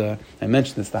Haggadah, I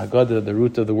mentioned this, the Haggadah, the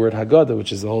root of the word Haggadah,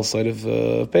 which is the whole side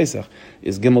of Pesach,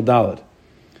 is Gimel Daled.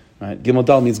 Right? Gimel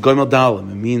Daled means Goimel Dalim.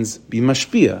 It means be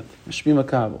mashpiyah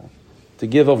makabel. To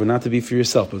give over, not to be for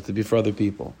yourself, but to be for other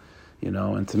people.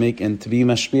 And to be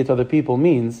mashpiyah to other people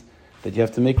means that you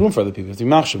have to make room for other people. You have to be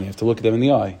machshav, you have to look at them in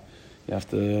the eye. You have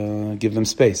to give them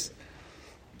space.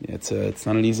 It's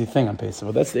not an easy thing on Pesach.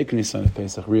 Well, that's the Ikar Nisayon of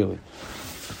Pesach, really.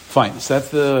 Fine. So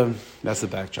that's the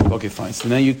backdrop. Okay, fine. So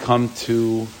now you come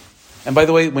to, and by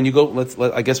the way, when you go,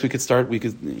 I guess we could start. We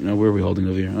could, where are we holding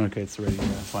over here? Okay, it's ready.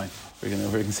 Fine. We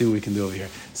can see what we can do over here.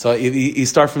 So you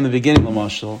start from the beginning,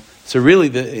 Lamashal. So really,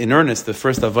 in earnest, the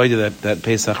first avodah that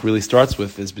Pesach really starts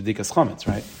with is b'dikas chametz,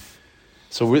 right?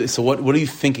 So what are you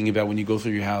thinking about when you go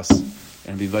through your house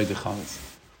and be vayde chametz?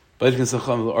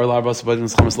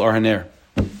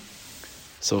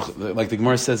 So, like the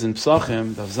Gemara says in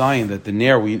Pesachim, Daf Zayin, that the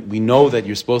ner, we know that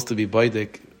you're supposed to be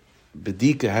baidik,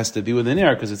 bedika has to be with the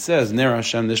ner, because it says, ner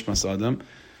Hashem nishmas adam,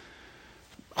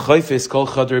 chayfes kol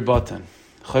chadrei batan.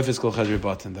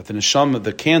 That the neshama,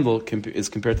 the candle is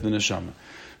compared to the neshama.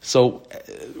 So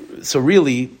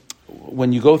really,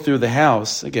 when you go through the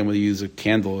house, again, whether you use a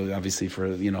candle, obviously for,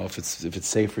 if it's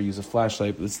safer, use a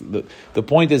flashlight. The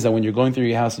point is that when you're going through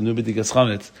your house, in B'dikas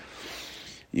Chametz,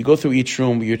 you go through each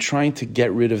room, you're trying to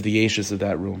get rid of the yeshus of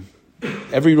that room.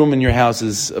 Every room in your house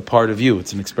is a part of you.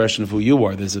 It's an expression of who you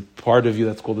are. There's a part of you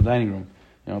that's called the dining room.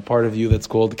 A part of you that's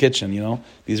called the kitchen.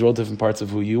 These are all different parts of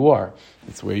who you are.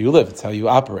 It's where you live. It's how you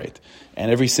operate.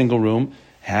 And every single room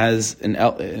has and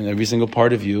every single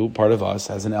part of you, part of us,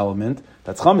 has an element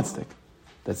that's chametzdik.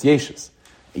 That's yeshus.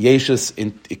 Yeshus,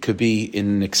 it could be in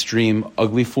an extreme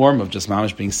ugly form of just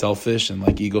mamish being selfish and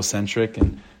like egocentric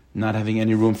and not having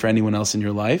any room for anyone else in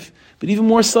your life, but even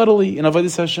more subtly in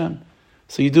Avodas Hashem.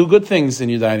 So you do good things in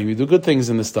your dining room, you do good things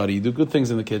in the study, you do good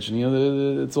things in the kitchen,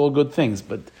 it's all good things,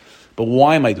 but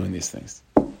why am I doing these things?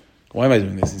 Why am I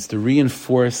doing this? It's to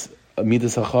reinforce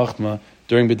Midas HaChachma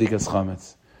during B'dikas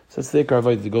Chametz. So that's the Ikar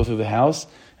Avodah, to go through the house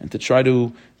and to try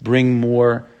to bring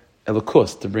more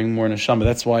Elokus, to bring more Neshama.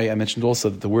 That's why I mentioned also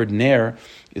that the word Ner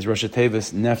is Rosh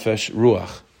Tevis Nefesh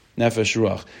Ruach. Nefesh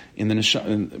Ruach.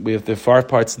 We have the far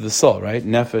parts of the soul, right?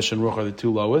 Nefesh and Ruach are the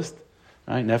two lowest,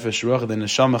 right? Nefesh Ruach, then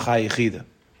Neshama Chai Yechida.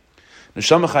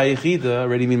 Neshama Chai Yechida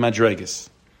already mean Madregas.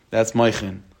 That's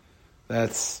Moichin.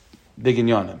 That's big in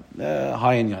Yonim,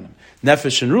 high in Yonim.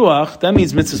 Nefesh and Ruach, that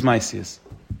means Mitzvahs Maisius.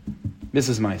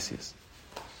 Mitzvahs Maisius.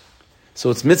 So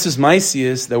it's Mitzvahs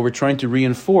Maisius that we're trying to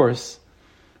reinforce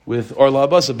with Orla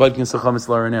Abasa, Badkin Sachamitz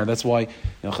Laraner. That's why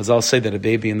Chazal say that a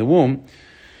baby in the womb,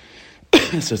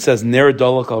 so it says, Ner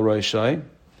Dolak al Roishai,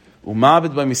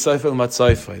 Umabed by Misayfa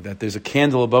Matzayfa, that there's a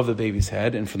candle above the baby's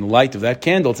head, and from the light of that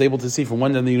candle, it's able to see from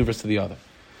one end of the universe to the other.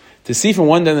 To see from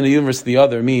one end of the universe to the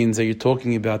other means that you're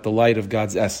talking about the light of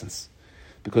God's essence.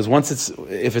 Because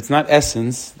if it's not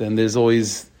essence, then there's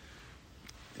always,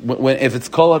 if it's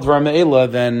kol advar me'ela,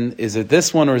 then is it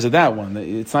this one or is it that one?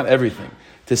 It's not everything.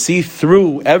 To see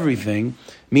through everything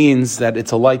means that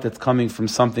it's a light that's coming from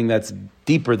something that's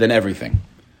deeper than everything.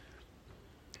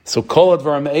 So kol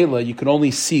advar me'ela, you can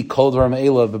only see kol advar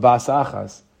me'ela b'bas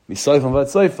achas, misayfim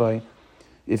v'atzayfai,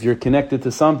 if you're connected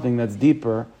to something that's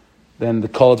deeper than the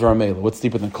kol advar me'ela. What's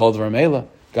deeper than kol advar me'ela?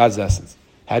 God's essence.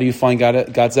 How do you find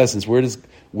God's essence? Where does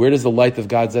the light of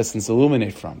God's essence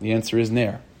illuminate from? The answer is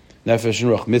ner. Nefesh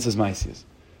and ruach, mitzvahs ma'asiyos.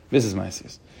 Mitzvahs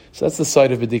ma'asiyos. So that's the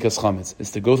side of b'dikas chametz,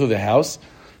 is to go through the house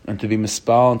and to be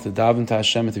mispal and to daven to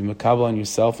Hashem and to be makabel on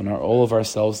yourself and all of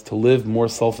ourselves to live more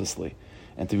selflessly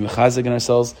and to be mechazik in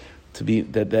ourselves to be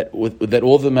that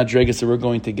all the madrigas that we're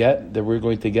going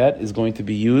to get is going to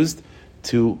be used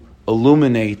to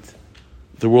illuminate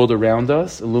the world around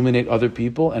us, illuminate other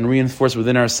people, and reinforce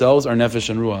within ourselves our nefesh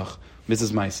and ruach,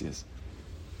 mitzvahs ma'asiyos.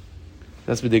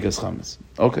 That's b'dikas chametz.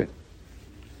 Okay.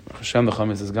 Hashem, the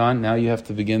chametz is gone. Now you have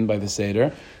to begin by the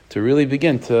Seder to really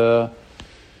begin to...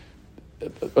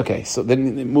 Okay, so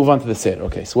then move on to the Seder.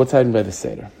 Okay, so what's happening by the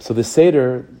Seder? So the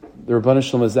Seder, the Rebbeinu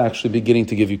Shalom is actually beginning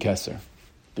to give you Keser.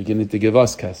 Beginning to give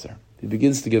us Keser. He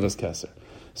begins to give us Keser.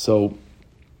 So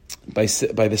by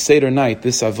the Seder night,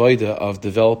 this avodah of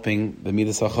developing the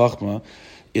Midas HaChachma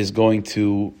is going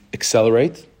to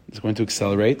accelerate. It's going to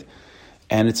accelerate.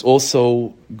 And it's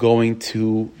also going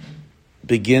to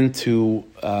begin to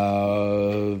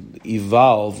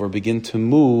evolve or begin to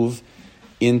move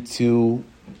into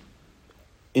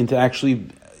actually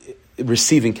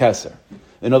receiving Keser.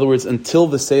 In other words, until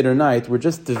the Seder night, we're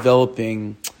just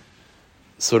developing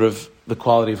sort of the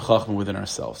quality of Chachma within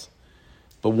ourselves.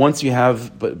 But once you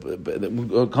have, but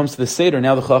when it comes to the Seder,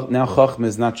 now Chachma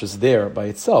is not just there by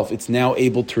itself, it's now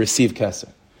able to receive Keser.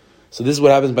 So this is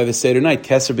what happens by the Seder night.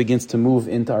 Keser begins to move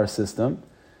into our system.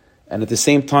 And at the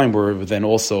same time, we're then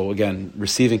also, again,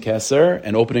 receiving Keser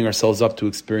and opening ourselves up to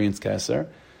experience Keser.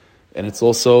 And it's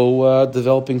also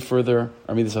developing further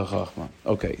our Midas HaChachma.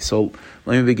 Okay, so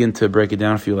let me begin to break it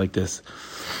down for you like this.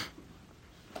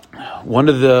 One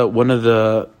of the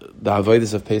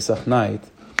avodas of Pesach night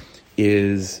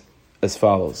is as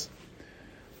follows.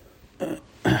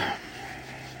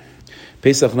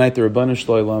 Pesach night, the Rebbeinu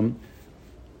Shloim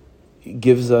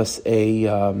gives us a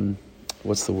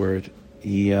what's the word?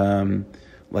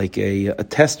 Like a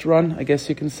test run, I guess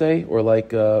you can say, or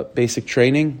like basic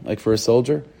training, like for a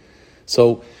soldier.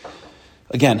 So,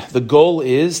 again, the goal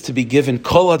is to be given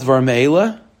kol advar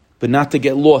me'ela, but not to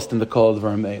get lost in the kol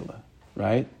advar me'ela,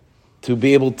 right? To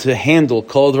be able to handle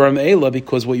kol advar me'ela,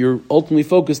 because what you're ultimately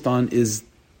focused on is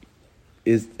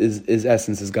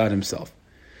essence, is God Himself.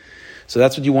 So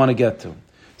that's what you want to get to.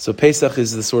 So Pesach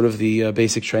is the sort of the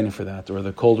basic training for that, or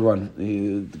the cold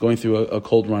run, going through a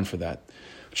cold run for that.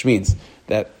 Which means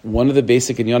that one of the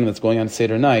basic inyanim that's going on at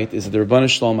Seder night is that the Rebbeinu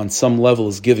Shalom on some level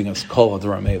is giving us kol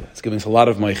advar me'ela. It's giving us a lot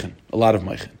of meichen.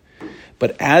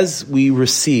 But as we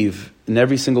receive in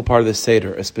every single part of the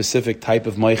Seder a specific type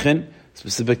of meichen,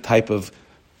 specific type of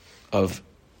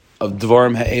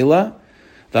dvarim ha'ela,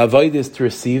 the avodah is to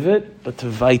receive it, but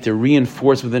to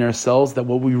reinforce within ourselves that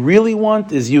what we really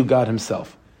want is you, God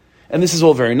Himself. And this is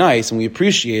all very nice, and we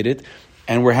appreciate it,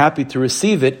 and we're happy to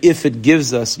receive it if it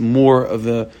gives us more of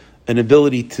an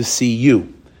ability to see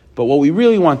you. But what we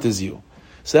really want is you.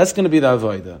 So that's going to be the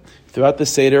avodah. Throughout the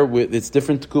Seder, it's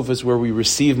different kufas where we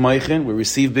receive meichen, we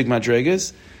receive big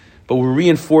madregas, but we're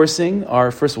reinforcing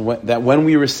that when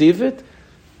we receive it,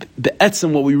 the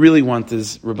etzem, what we really want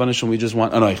is, Rebbeinu Shalom, we just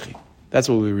want anoichi. That's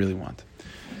what we really want.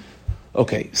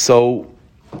 Okay, so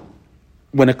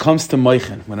when it comes to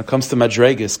meichen, when it comes to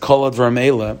madregas, kol advar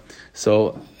me'ela,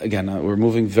 so again, we're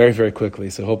moving very, very quickly,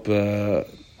 so I hope,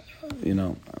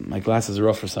 my glasses are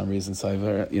off for some reason, so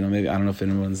maybe, I don't know if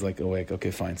anyone's like awake.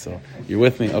 Okay, fine, so you're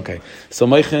with me? Okay. So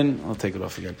meichen, I'll take it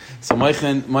off again. So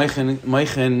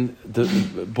meichen,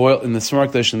 the boil, in the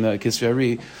Smark Dish, in the Kisvei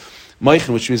Ari,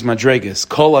 meichen, which means madregas,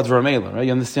 kol advar me'ela, right?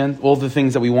 You understand? All the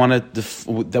things that we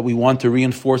want to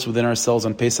reinforce within ourselves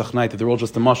on Pesach night, that they're all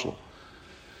just a mashal.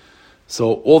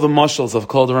 So all the mashals of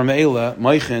kol advar me'ela,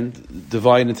 meichen,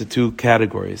 divide into two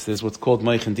categories. There's what's called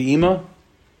meichen de'ima,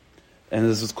 and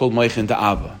there's what's called meichen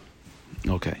de'aba.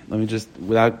 Okay, let me just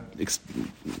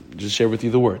share with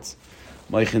you the words.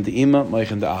 Meichen de'ima,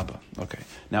 meichen de'aba. Okay.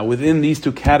 Now within these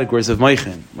two categories of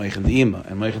meichen de'ima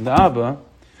and meichen de'aba,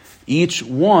 each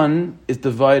one is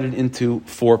divided into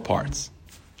 4 parts.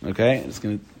 Okay? It's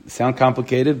going to sound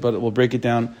complicated, but we'll break it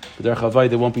down.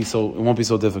 It won't be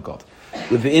so difficult.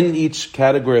 Within each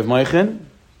category of meichen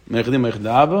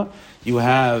de'aba, you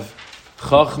have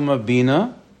chachma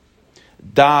bina,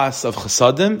 das of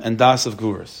Chasadim and das of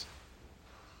Gvuras.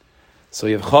 So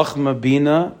you have Chachma,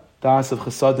 Bina, das of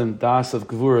Chasadim, das of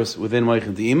Gvuras within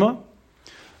Moichin De'ima.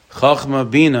 Chachma,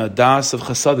 Bina, das of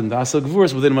Chasadim, das of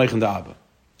Gvuras within Moichin De'aba.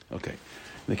 Okay.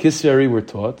 In the Kisvei we're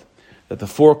taught that the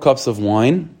 4 cups of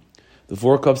wine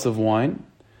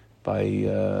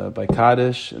by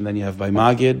Kaddish, and then you have by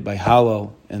Magid, by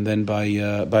Halal, and then by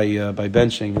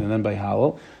benching, and then by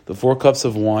Halal. The 4 cups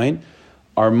of wine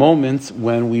are moments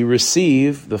when we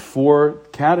receive the four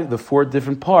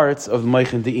different parts of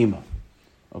Moichin De'ima.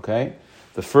 Okay,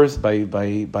 the first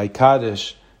by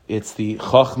Kaddish, it's the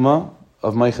Chachma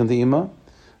of Moichin De'ima.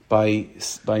 By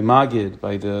Magid,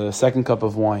 by the 2nd cup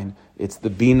of wine, it's the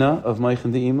Bina of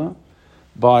Moichin De'ima.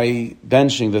 By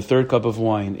benching, the 3rd cup of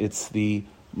wine, it's the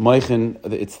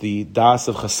das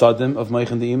of Chasadim of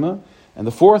Moichin De'ima, and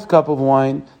the 4th cup of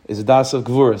wine is the das of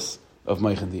Gvuras of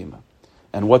Moichin De'ima.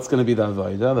 And what's going to be the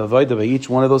Avodah? The Avodah by each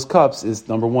one of those cups is,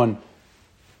 number 1,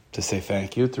 to say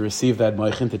thank you, to receive that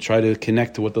Moichin, to try to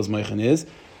connect to what those Moichin is,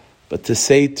 but to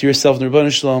say to yourself,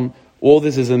 Rebbeinu Shalom, all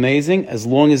this is amazing as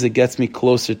long as it gets me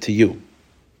closer to you.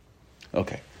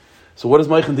 Okay, so what does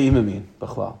Moichin De'ima mean,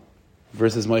 B'chlal,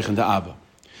 versus Moichin De'aba?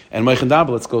 And Moichin De'aba,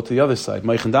 let's go to the other side.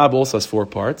 Moichin De'aba also has 4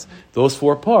 parts. Those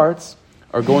 4 parts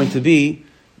are going to be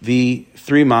the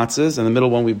 3 matzahs, and the middle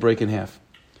one we break in half.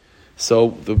 So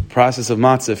the process of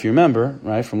matzah, if you remember,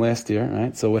 right, from last year,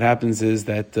 right? So what happens is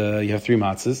that you have 3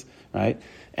 matzahs, right?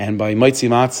 And by maitzi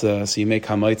matzah, so you make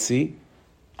hamaitzi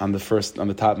on the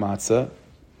top matzah.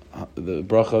 The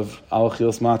bracha of al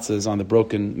chilas matzah is on the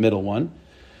broken middle one.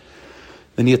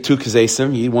 Then you have 2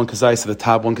 kazesim. You eat 1 kazais to the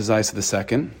top, 1 kazais to the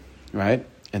second, right?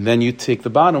 And then you take the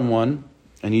bottom one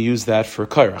and you use that for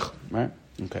kairach, right?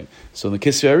 Okay. So in the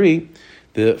Kisvei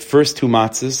the first 2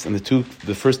 matzahs and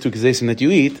the first 2 kazesim that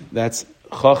you eat, that's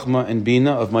chachma and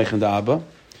bina of Moichin De'aba,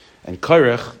 and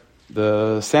kairach,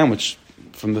 the sandwich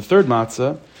from the 3rd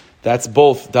matzah, that's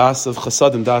both das of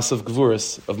Chasadim, das of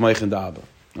Gvuras of Moichin De'aba.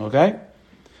 Okay.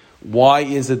 Why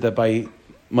is it that by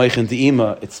Moichin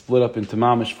De'ima it's split up into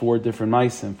mamish 4 different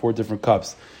maisim, 4 different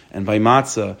cups, and by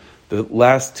matzah the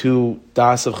last 2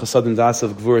 das of Chasadim, das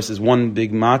of Gvuras is 1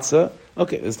 big matzah?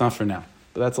 Okay, it's not for now,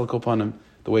 but that's al kopanim,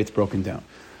 the way it's broken down.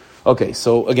 Okay,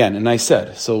 so again, and I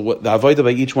said, so what the avodah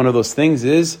by each one of those things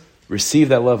is receive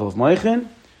that level of Moichin,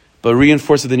 but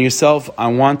reinforce it in yourself. I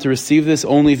want to receive this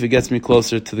only if it gets me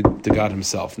closer to God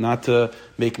Himself, not to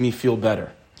make me feel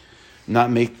better. Not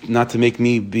to make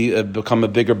me become a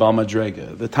bigger Baal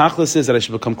Madrega. The tachlis is that I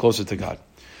should become closer to God.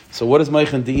 So what does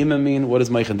Moichin De'ima mean? What does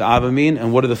Moichin De'aba mean?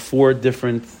 And what are the 4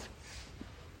 different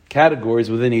categories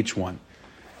within each one?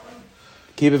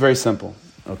 Keep it very simple,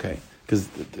 okay? Because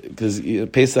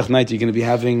Pesach night you're going to be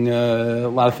having a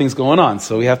lot of things going on,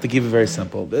 so we have to keep it very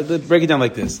simple. Break it down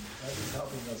like this. He's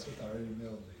helping us with our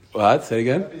humility. What? Say it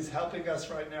again? He's helping us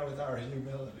right now with our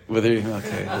humility.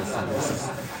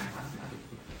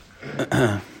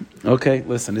 Okay,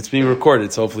 listen, it's being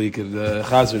recorded, so hopefully you could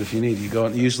chazir it if you need.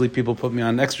 Usually people put me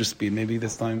on extra speed. Maybe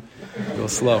this time go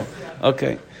slow.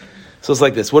 Okay, so it's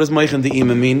like this. What does Moichin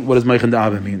De'ima mean? What does Moichin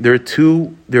De'aba mean? There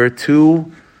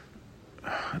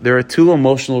are two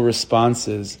emotional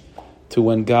responses to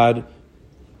when God.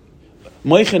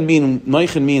 Moichin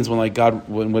means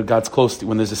when God's close to you,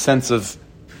 when there's a sense of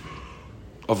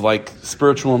like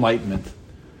spiritual enlightenment,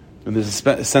 when there's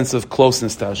a sense of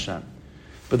closeness to Hashem.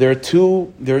 But there are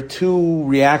two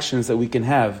reactions that we can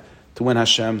have to when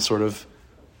Hashem sort of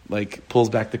like pulls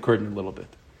back the curtain a little bit.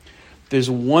 There's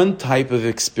one type of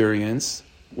experience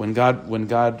when God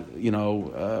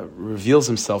reveals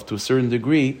Himself to a certain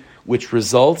degree, which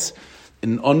results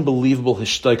in unbelievable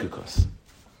hishtaikakus,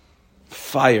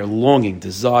 fire, longing,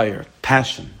 desire,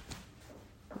 passion,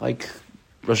 like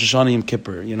Rosh Hashanah Yom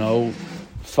Kippur,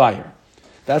 fire.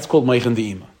 That's called Moichin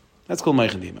De'ima.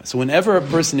 So whenever a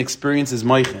person experiences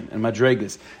Moichin and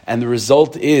Madregas, and the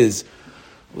result is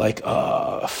like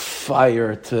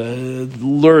fire to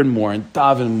learn more and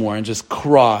daven more and just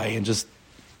cry and just,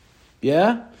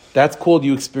 that's called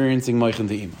you experiencing Moichin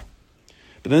De'ima.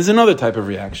 But then there's another type of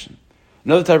reaction.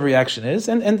 Another type of reaction is,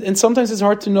 and sometimes it's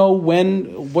hard to know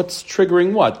what's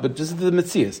triggering what, but just the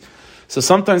mitzias. So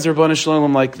sometimes Rabbanan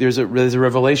Shalom, like there's a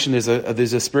revelation, there's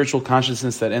a spiritual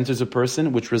consciousness that enters a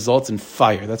person which results in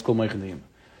fire. That's called Moichin De'ima.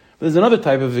 But there's another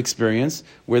type of experience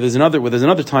where there's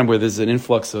another time where there's an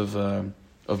influx of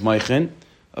Moichin,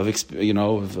 of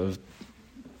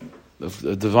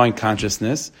divine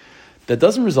consciousness that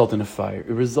doesn't result in a fire.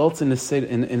 It results in a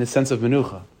sense of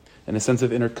menucha, in a sense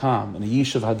of inner calm, in a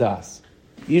yishuv hadas.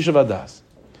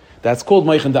 That's called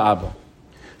Moichin De'aba.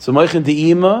 So Moichin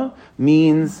De'ima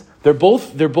means they're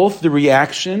both the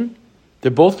reaction. They're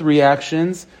both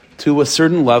reactions to a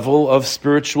certain level of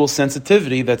spiritual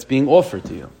sensitivity that's being offered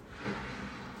to you,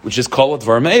 which is kol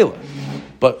advar me'ela.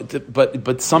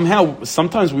 But somehow,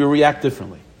 sometimes we react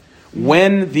differently.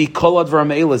 When the kol advar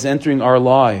me'ela is entering our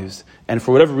lives, and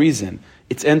for whatever reason,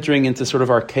 it's entering into sort of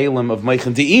our kalim of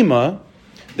meichen de'ima,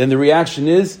 then the reaction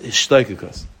is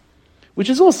ishtaikakus, which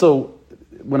is also,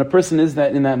 when a person is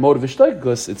in that mode of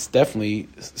ishtaikakus, it's definitely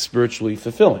spiritually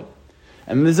fulfilling.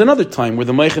 And there's another time where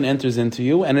the meichen enters into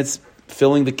you, and it's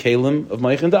filling the kalim of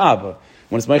meichen da'aba.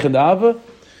 When it's meichen da'aba,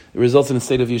 it results in a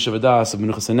state of yeshiva das, of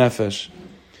menuchas nefesh.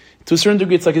 To a certain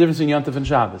degree, it's like a difference between Yontif and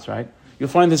Shabbos, right? You'll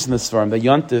find this in the Svarim, that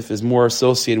Yontif is more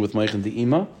associated with meichen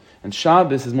de'ima, and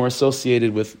Shabbos is more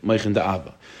associated with meichen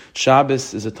da'aba.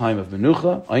 Shabbos is a time of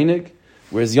menucha, einig,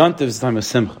 whereas Yontif is a time of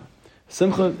simcha.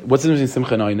 Simcha, what's the difference between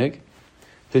simcha and einig?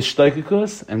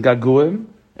 Hishtaikikus and gaguim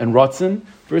and rotzen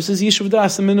versus yishuv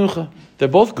das and menucha. They're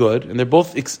both good, and they're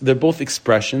both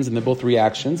expressions, and they're both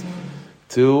reactions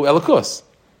to elikos.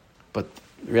 But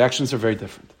reactions are very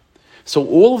different. So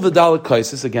all of the dalet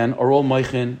kaisis, again, are all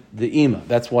meichen de'ima.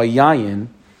 That's why yayin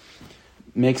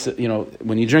makes it,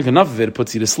 when you drink enough of it, it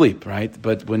puts you to sleep, right?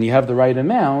 But when you have the right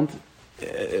amount,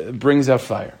 it brings out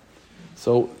fire.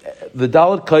 So the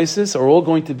dalet kaisis are all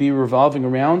going to be revolving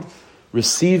around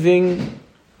receiving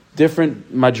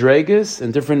different madregas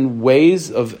and different ways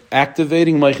of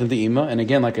activating meichen de'ima. And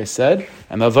again, like I said,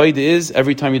 and the avodah is,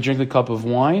 every time you drink a cup of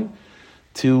wine,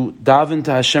 to daven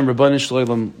to Hashem, Rabbanan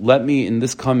Shloim, let me in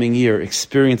this coming year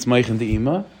experience meichen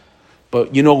de'ima.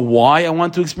 But you know why I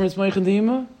want to experience meichen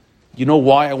de'ima? You know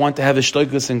why I want to have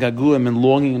ishtoikus and gaguim and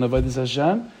longing and avodas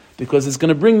Hashem? Because it's going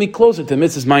to bring me closer to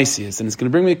mitzvahs maisias, and it's going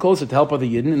to bring me closer to help other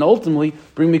yidden, and ultimately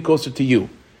bring me closer to you.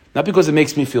 Not because it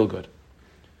makes me feel good.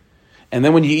 And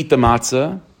then when you eat the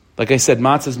matzah, like I said,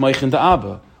 matzah is meichen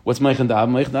da'aba. What's meichen da'aba?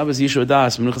 Meichen da'aba is yishuv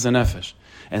das, menuchas nefesh.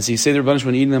 And so you say to Rabbanan,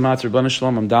 when eating the matzah, Rabbanan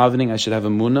Shalom, I'm davening, I should have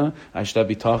emunah, I should have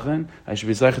bitachon, I should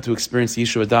be zeicha to experience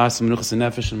yishuv das, menuchas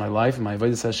nefesh in my life, in my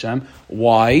avodas Hashem.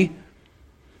 Why?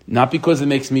 Not because it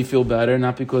makes me feel better,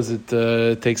 not because it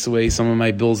takes away some of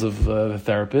my bills of a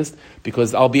therapist,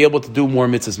 because I'll be able to do more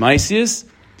mitzvahs maisias,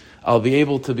 I'll be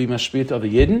able to be mashpiyat to other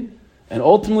yidden, and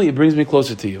ultimately it brings me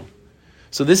closer to you.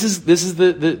 So this is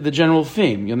the general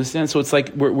theme. You understand? So it's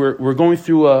like we're going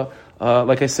through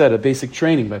like I said, a basic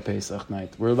training by Pesach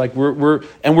night.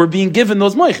 We're being given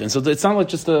those meichen. So it's not like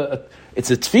just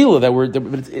it's a tefillah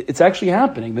but it's actually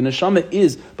happening. The neshama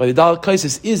is, by the dalet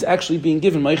kaisis, is actually being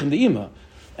given meichen de'ima.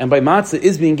 And by matzah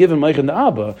is being given meichen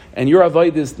da'aba. And your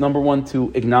avodah is, number one,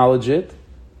 to acknowledge it,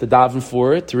 to daven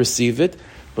for it, to receive it,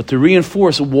 but to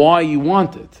reinforce why you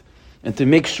want it. And to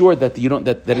make sure that you don't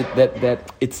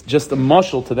that it's just a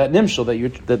mushal to that nimshal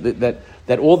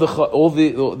that all the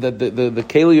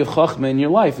keli of chachma in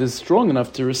your life is strong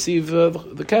enough to receive the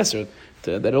keser,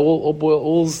 that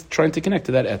all's trying to connect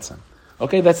to that etzem.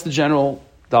 Okay, that's the general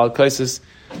dalet kaisis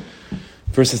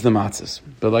versus the matzahs.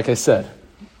 But like I said,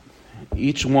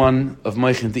 each one of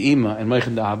meichen de'ima and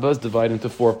meichen da'aba is divided into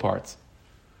 4 parts: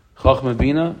 chachma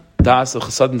bina, das of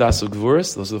chesed, and das of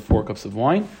gvuras. Those are the 4 cups of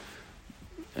wine.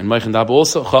 And meichen da'aba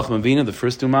also, chachma bina, the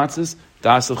first 2 matzahs,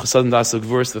 das of chesed and das of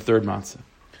gvuras, the 3rd matzah.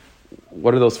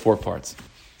 What are those 4 parts?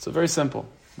 So very simple,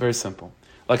 very simple.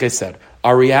 Like I said,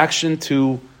 our reaction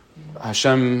to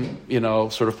Hashem,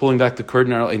 sort of pulling back the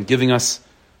curtain and giving us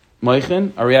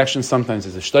meichen, our reaction sometimes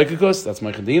is a shtoikikus, that's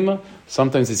meichen de'ima.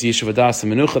 Sometimes it's yeshiva das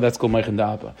and menucha, that's called meichen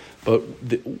da'aba. But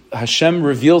Hashem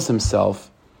reveals himself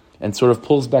and sort of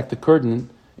pulls back the curtain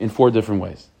in 4 different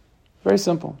ways. Very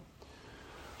simple.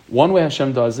 One way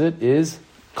Hashem does it is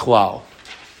klal.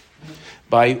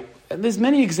 There's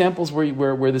many examples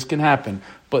where this can happen,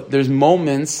 but there's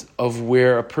moments of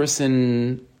where a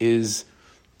person is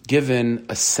given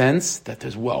a sense that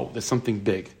there's something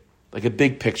big, like a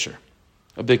big picture.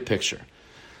 A big picture.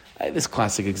 There's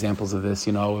classic examples of this.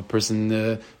 A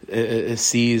person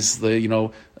sees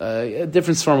different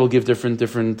svarim will give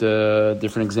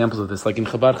different examples of this. Like in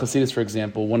Chabad Hasidus, for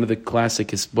example, one of the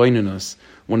classic is boinunus.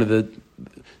 One of the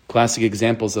classic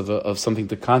examples of something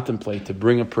to contemplate, to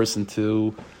bring a person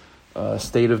to a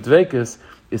state of dveikus,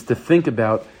 is to think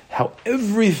about how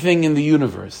everything in the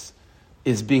universe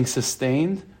is being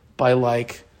sustained by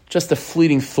like just a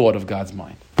fleeting thought of God's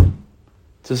mind.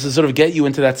 To sort of get you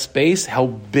into that space, how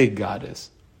big God is,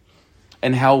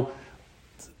 and how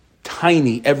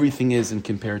tiny everything is in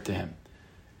compared to Him.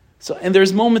 So, and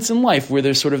there's moments in life where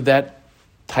there's sort of that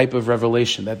type of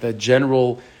revelation, that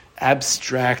general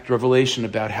abstract revelation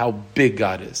about how big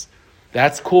God is.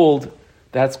 That's called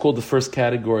the first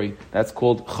category. That's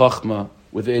called chachma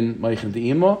within meichen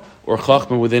de'ima, or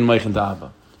chachma within meichen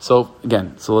da'aba. So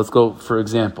again, let's go. For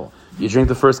example, you drink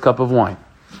the first cup of wine.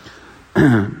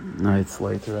 No, it's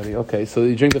late already. Okay, so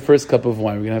you drink the first cup of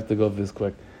wine. We're going to have to go this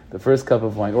quick. The first cup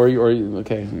of wine,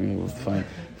 okay,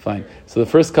 fine. So the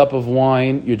first cup of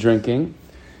wine you're drinking,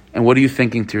 and what are you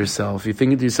thinking to yourself? You're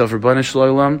thinking to yourself, Rabbanu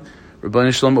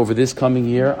Shalom, over this coming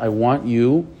year, I want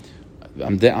you,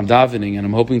 I'm davening, and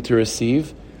I'm hoping to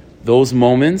receive those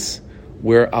moments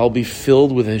where I'll be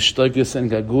filled with hishtagis and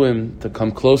gaguim to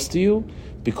come close to you,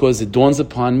 because it dawns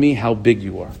upon me how big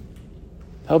you are.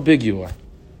 How big you are.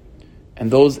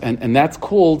 And that's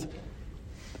called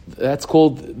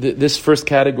this first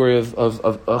category of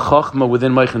chachma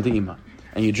within Meichen De'ima.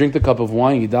 And you drink the cup of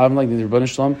wine, you daven like the Rabbanu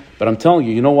Shalom, but I'm telling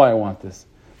you, you know why I want this?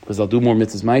 Because I'll do more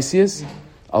mitzvahs maisias,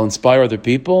 I'll inspire other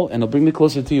people, and it'll bring me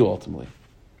closer to you ultimately.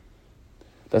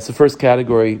 That's the first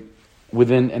category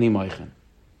within any Meichen.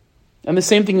 And the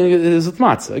same thing is with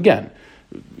matzah. Again,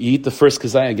 you eat the first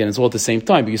kazai, again, it's all at the same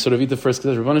time, but you sort of eat the first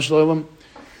kazai, Rabbanu Shalom,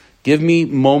 give me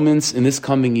moments in this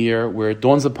coming year where it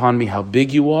dawns upon me how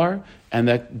big you are, and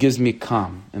that gives me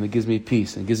calm, and it gives me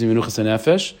peace, and it gives me menuchas and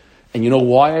nefesh. And you know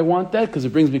why I want that? Because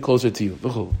it brings me closer to you.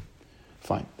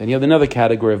 Fine. Then you have another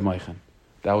category of Meichen.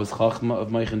 That was Chachma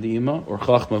of Meichen De'ima, or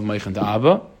Chachma of Meichen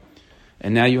De'aba.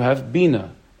 And now you have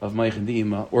Bina of Meichen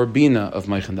De'ima, or Bina of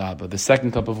Meichen De'aba. The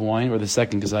second cup of wine, or the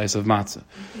second kazayas of matzah.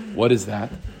 What is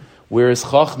that? Whereas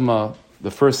Chachma,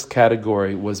 the first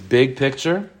category, was big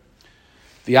picture,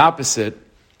 the opposite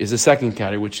is the second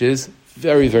category, which is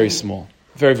very, very small.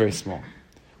 Very, very small.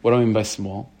 What do I mean by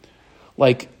small?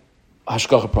 Like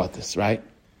hashgacha pratis, right?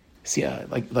 See,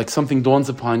 like something dawns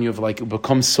upon you of like it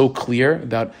becomes so clear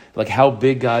about like how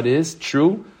big God is,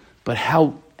 true, but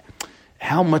how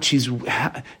much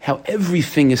how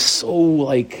everything is so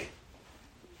like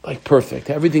perfect.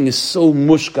 Everything is so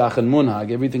mushkach and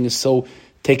munhag. Everything is so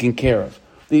taken care of.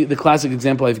 The classic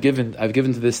example I've given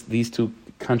to these two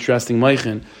contrasting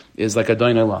meichen is like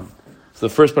Adon Olam. So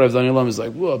the first part of Adon Olam is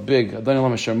like, whoa, big. Adon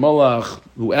Olam Asher Molach,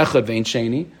 Hu Echad Ve'en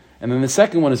Sheni. And then the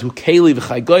second one is Hu Keli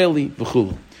V'chai Goyali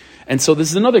V'chulu. And so this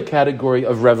is another category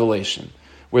of revelation,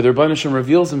 where the Rebbeinu Hashem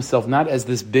reveals himself not as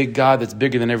this big God that's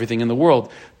bigger than everything in the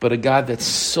world, but a God that's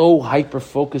so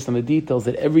hyper-focused on the details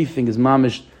that everything is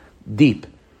mamish deep.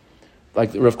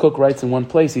 Like Rav Kook writes in one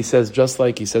place, he says, just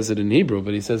like, he says it in Hebrew,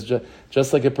 but he says,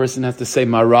 just like a person has to say,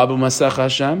 Ma Rabu Masech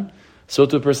Hashem, so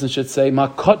too a person should say, Ma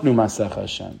Kotnu Masech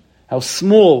Hashem. How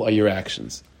small are your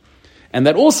actions? And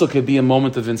that also could be a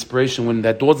moment of inspiration when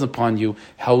that dawns upon you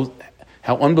how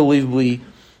unbelievably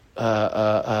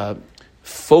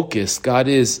focused God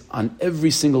is on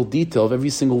every single detail of every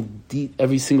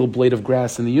single blade of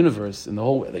grass in the universe, in the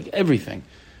whole, like everything.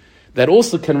 That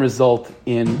also can result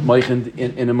in a Meichen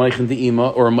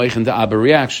De'ima or a Meichen De'aba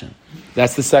reaction.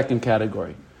 That's the second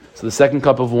category. So the second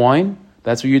cup of wine,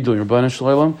 that's what you're doing. Rabbanu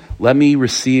Shalom, let me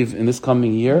receive in this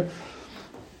coming year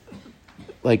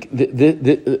like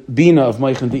the bina of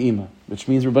Meichen De'ima, which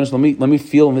means Rabbanu Shalom, let me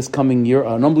feel in this coming year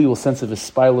an unbelievable sense of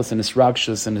hispilus and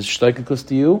hisrakshus and hishtaikikus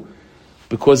to you,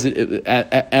 because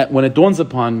when it dawns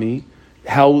upon me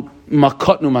how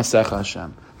makotnu masech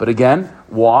Hashem. But again,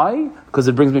 why? Because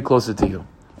it brings me closer to you.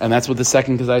 And that's what the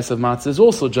second kazayis of matzah is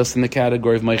also, just in the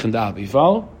category of Meichen De'aba. You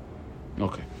follow?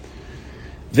 Okay.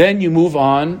 Then you move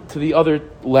on to the other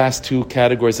last two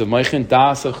categories of Meichen,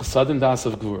 Das of Chesed and Das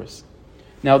of Gvuras.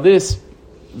 Now this,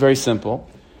 very simple.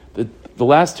 The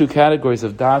last two categories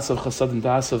of Das of Chesed and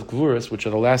Das of Gvuras, which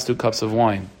are the last two cups of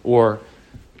wine, or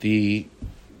the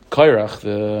kairach,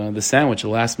 the sandwich, the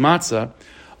last matzah,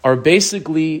 are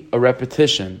basically a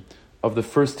repetition of the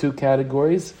first two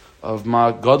categories of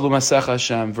Ma Godlu Masech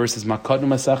Hashem versus Ma Kadnu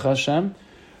Masech Hashem,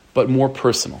 but more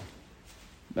personal.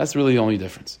 That's really the only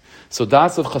difference. So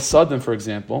Das of Chasadim, for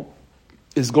example,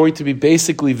 is going to be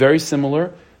basically very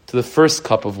similar to the first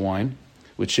cup of wine,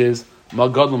 which is Ma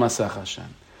Godlu Masech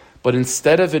Hashem. But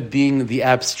instead of it being the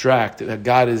abstract, that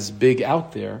God is big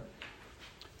out there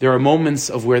are moments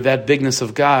of where that bigness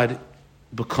of God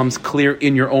becomes clear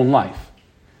in your own life.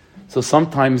 So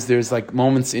sometimes there's like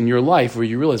moments in your life where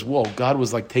you realize, whoa, God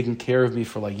was like taking care of me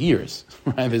for like years,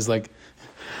 right? There's like,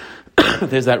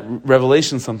 there's that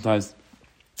revelation sometimes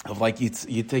of like,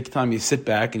 you take time, you sit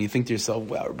back and you think to yourself,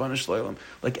 wow, Rabbanu Shalom,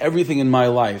 like everything in my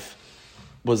life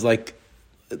was like,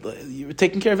 you were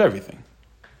taking care of everything.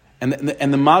 And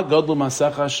the Ma Godlu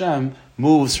Masech Hashem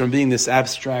moves from being this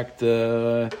abstract,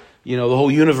 the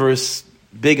whole universe,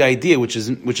 big idea, which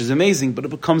is amazing, but it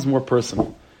becomes more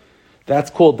personal.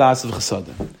 That's called Das of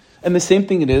Chesadim. And the same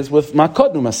thing it is with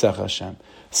Makotnu Masech Hashem.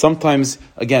 Sometimes,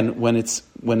 again, when it's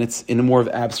in a more of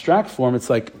abstract form, it's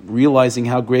like realizing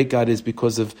how great God is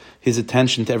because of his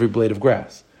attention to every blade of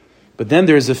grass. But then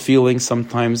there's a feeling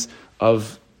sometimes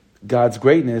of God's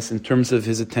greatness in terms of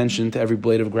his attention to every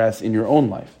blade of grass in your own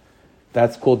life.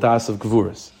 That's called das of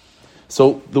Gvuras.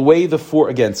 So the way the four,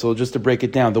 again, so just to break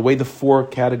it down, the way the four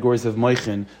categories of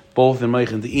Meichin, both in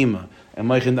Meichin the Ima and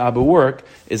Meichin the Abba work,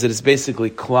 is that it's basically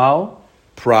Klal,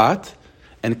 Prat,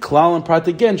 and Klal and Prat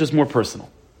again, just more personal.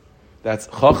 That's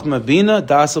Chachma Bina,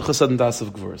 Das of Chesed, and Das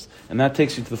of Gvuras. And that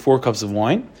takes you to the 4 cups of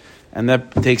wine, and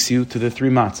that takes you to the 3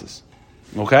 matzahs.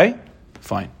 Okay?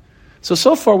 Fine.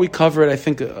 So far we covered, I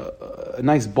think, a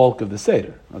nice bulk of the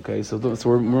Seder. Okay? So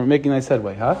we're making nice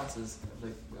headway, huh?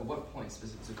 At what point?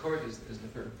 So Kurch is the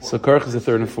third and fourth. So Kurch is the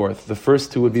third and fourth. The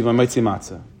first 2 would be Mamitzi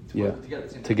Matzah. Yeah.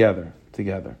 Together.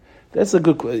 That's a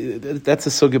good. That's a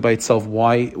sugya by itself.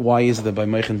 Why is it that by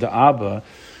Meichin the Abba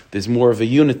there's more of a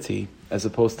unity as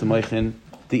opposed to Meichin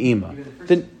the Ima?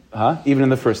 Even in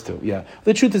the first 2, yeah.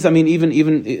 The truth is, I mean, even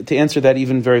to answer that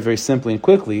even very, very simply and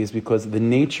quickly, is because the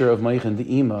nature of Meichin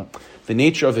the Ima, the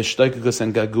nature of Hishtaikus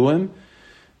and Gaguim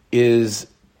is,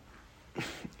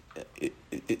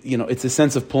 it's a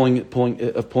sense of pulling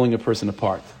a person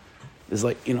apart. It's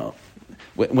like,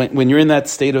 when you're in that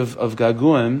state of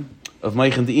Gaguim, of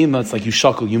Meichin the Ima, it's like you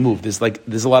shuckle, you move. There's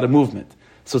a lot of movement.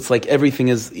 So it's like everything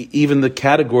is, even the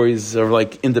categories are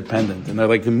like independent, and they're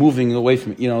like moving away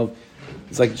from it,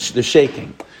 it's like they're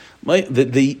shaking.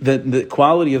 The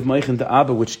quality of Meichin the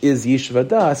Abba, which is Yishuv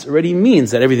Das, already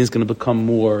means that everything's going to become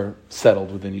more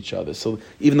settled within each other. So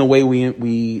even the way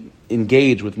we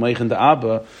engage with Meichin the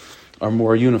Abba are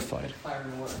more unified. Fire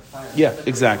and water. Yeah,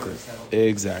 exactly.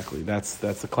 That's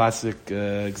the classic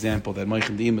example that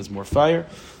Meichin the Ima is more fire,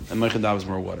 and Meichin the Abba is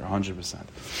more water, 100%.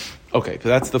 Okay, so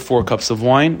that's the 4 cups of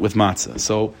wine with matzah.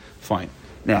 So fine.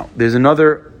 Now there's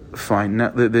another fine.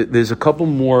 Now, there's a couple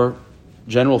more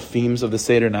general themes of the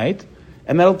Seder night,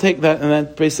 and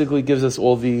that basically gives us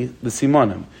all the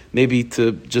simanim. Maybe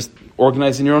to just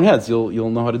organize in your own heads, you'll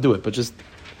know how to do it. But just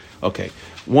okay.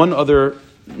 One other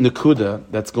nakuda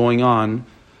that's going on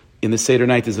in the Seder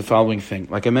night is the following thing.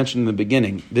 Like I mentioned in the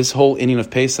beginning, this whole inyan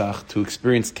of Pesach to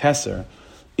experience Keser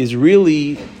is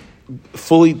really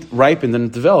fully ripened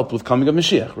and developed with coming of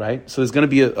Mashiach, right? So there's going to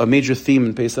be a major theme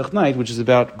in Pesach night, which is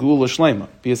about Geula Shlema,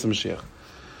 Pias Mashiach.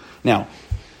 Now,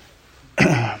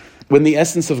 when the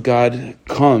essence of God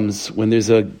comes, when there's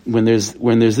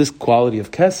this quality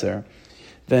of Keser,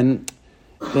 then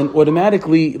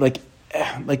automatically like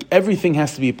everything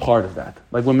has to be a part of that.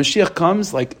 Like when Mashiach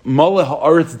comes, like Maleh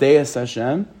Haaretz Deis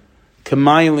Hashem,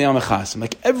 Kamayim Li'am Echasim.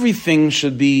 Like everything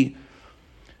should be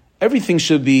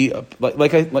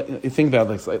like I think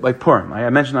about it, like Purim. I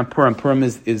mentioned on Purim. Purim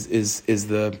is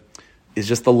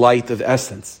just the light of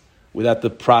essence, without the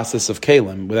process of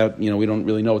Kalim, without, we don't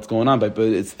really know what's going on, but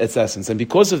it's essence. And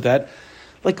because of that,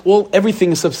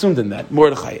 everything is subsumed in that.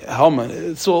 Mordechai, Haman,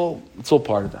 it's all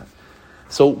part of that.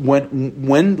 So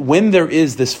when there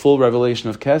is this full revelation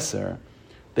of Keser,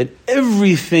 then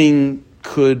everything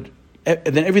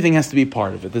has to be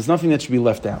part of it. There's nothing that should be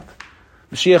left out.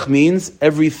 Mashiach means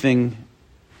everything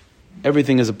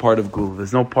is a part of Gula.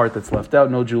 There's no part that's left out,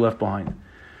 no Jew left behind.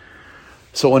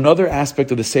 So another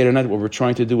aspect of the Seder night, what we're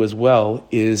trying to do as well,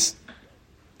 is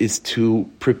to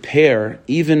prepare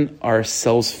even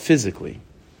ourselves physically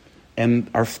and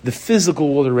the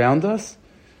physical world around us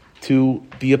to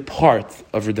be a part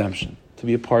of redemption, to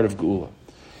be a part of Geula.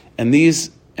 And this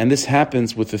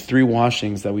happens with the 3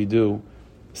 washings that we do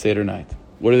Seder night.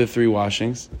 What are the 3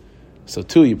 washings? So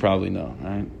 2 you probably know,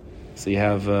 right? So you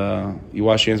have, you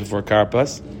wash your hands before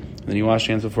Karpas, and then you wash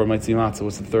your hands before Maitzi Matzah.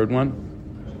 What's the third one?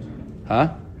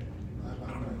 Huh?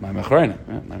 Mayim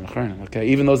Achronim. Okay,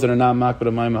 even those that are not makbid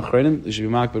of Mayim Achronim, they should be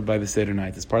makbid by the Seder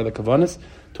night. It's part of the Kavanas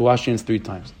to wash your hands 3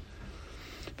 times.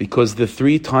 Because the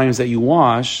 3 times that you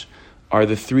wash are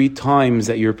the 3 times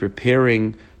that you're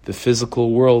preparing the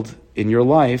physical world in your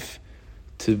life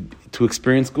to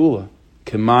experience Gula.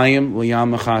 Kemayim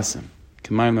Liyam Mechasim.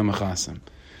 Kemayim Mechasim.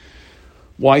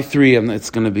 Why 3? It's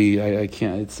going to be, I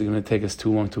can't, it's going to take us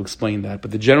too long to explain that.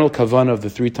 But the general kavanah of the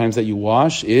 3 times that you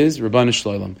wash is Rabbanu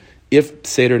Shloim. If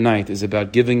Seder night is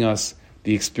about giving us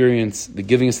the experience,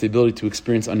 giving us the ability to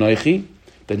experience Anoichi,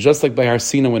 then just like by Har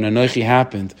Sinai when Anoichi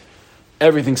happened,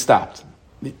 everything stopped.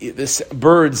 The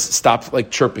birds stopped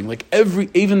chirping.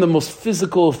 Even the most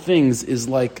physical of things is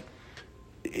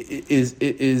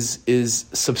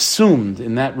subsumed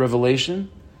in that revelation.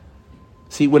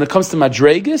 See, when it comes to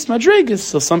madregas,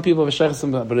 so some people have a shaykhs,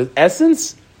 but in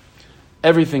essence,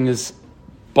 everything is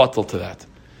bottled to that.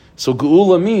 So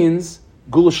Geula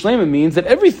Shlema means that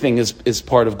everything is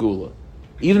part of Geula.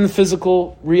 Even the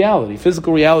physical reality.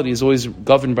 Physical reality is always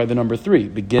governed by the number 3,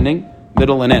 beginning,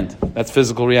 middle, and end. That's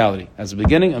physical reality. As a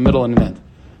beginning, a middle, and an end.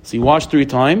 So you wash 3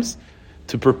 times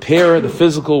to prepare the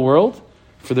physical world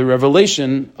for the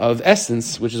revelation of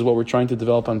essence, which is what we're trying to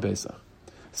develop on Pesach.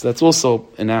 So that's also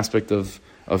an aspect of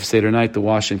Seder night, the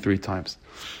washing 3 times.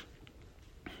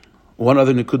 One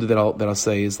other nekuda that I'll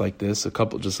say is like this, a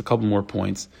couple more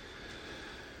points.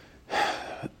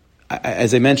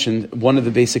 As I mentioned, one of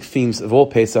the basic themes of all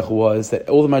Pesach was that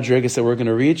all the madrigas that we're going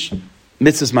to reach,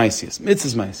 mitzvahs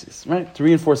maisias, right? To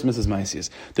reinforce mitzvahs maisias.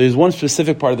 There's one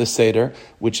specific part of the Seder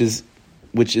which is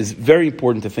very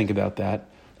important to think about that,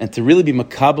 and to really be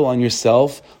makabel on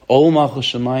yourself, ol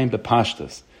malchus shamayim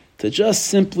bepashtus, to just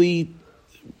simply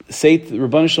say to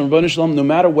Rebbeinu Shalom, no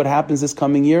matter what happens this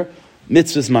coming year,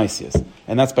 mitzvahs maisias,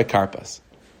 and that's by karpas.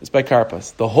 It's by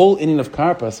karpas. The whole inyan of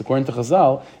karpas, according to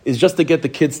Chazal, is just to get the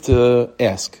kids to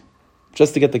ask.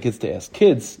 Just to get the kids to ask.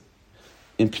 Kids,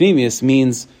 in Pneumius,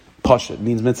 means pasha,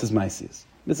 means mitzvahs maisias.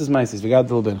 Mitzvahs maisias, v'gad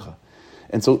d'lo bencha.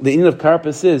 And so the inyan of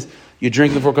karpas is, you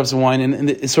drink the 4 cups of wine, and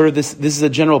it's sort of this is a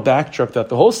general backdrop that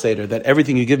the whole Seder, that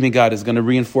everything you give me, God, is going to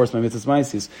reinforce my mitzvahs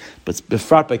maisias. But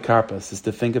befrat by karpas is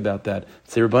to think about that.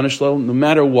 Say, Rebbeinu Shalom, no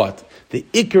matter what, the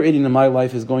ikar inyan of my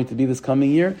life is going to be this coming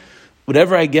year.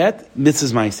 Whatever I get,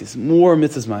 mitzvahs maisias. More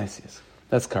mitzvahs maisias.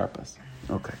 That's karpas.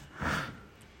 Okay.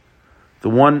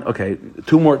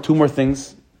 Two more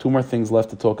things left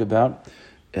to talk about,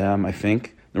 I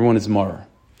think. Number one is Marar.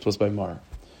 It's supposed by Marar.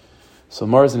 So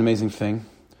Marar is an amazing thing.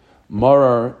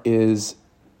 Marar is,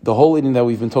 the whole eating that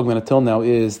we've been talking about until now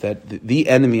is that the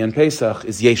enemy on Pesach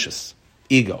is Yeshus,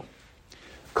 ego.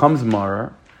 Comes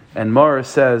Marar, and Marar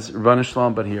says, Rebbeinu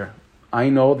Shalom, but here, I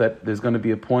know that there's going to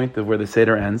be a point of where the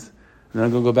Seder ends, and then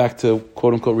I'm going to go back to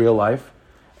quote-unquote real life,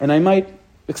 and I might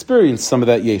experience some of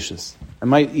that Yeshus. I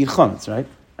might eat chametz, right,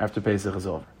 after Pesach is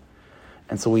over.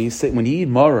 And so when you eat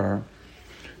Marar,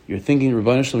 you're thinking,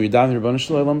 Rebbeinu Shalom, you're davening Rebbeinu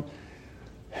Shalom,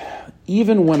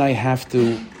 even when I have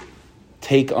to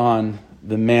take on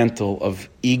the mantle of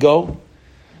ego,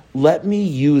 let me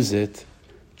use it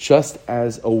just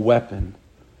as a weapon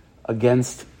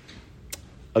against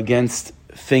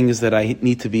things that I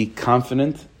need to be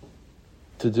confident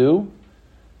to do,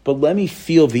 but let me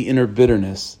feel the inner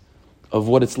bitterness of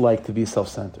what it's like to be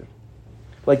self-centered.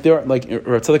 Like there are, like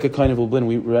a kind of Lublin,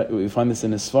 we find this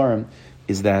in his Svarim,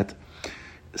 is that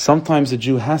sometimes a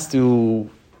Jew has to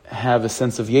have a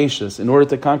sense of yeshus in order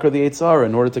to conquer the Yetzer Hara,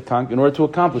 in order to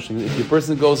accomplish things. If a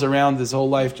person goes around his whole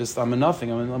life just I'm a nothing,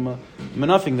 I'm a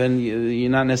nothing, then you're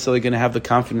not necessarily going to have the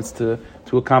confidence to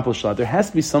accomplish that. There has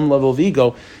to be some level of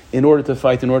ego in order to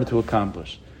fight, in order to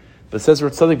accomplish. But it says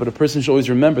something, but a person should always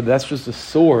remember that's just a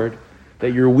sword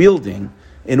that you're wielding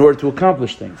in order to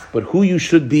accomplish things. But who you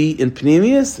should be in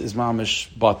Pneumius is mamish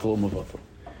batal u'mavatal.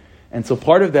 And so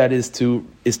part of that is to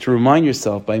remind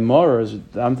yourself by Marar,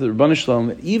 I'm to the Rebbeinu Shalom,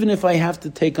 that even if I have to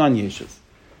take on Yeshus,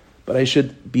 but I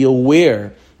should be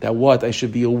aware that I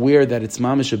should be aware that it's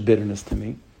mamish a bitterness to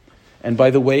me. And by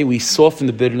the way, we soften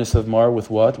the bitterness of Marar with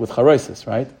what? With charaisis,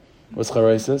 right? What's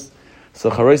charaisis? So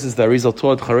charaisis, the Arizal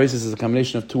taught, charaisis is a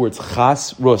combination of 2 words,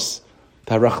 chas, rus.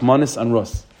 Tarachmanis and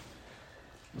rus.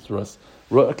 It's rus.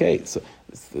 Okay, so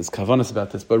there's kavanas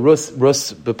about this, but rus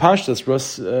bepashtas,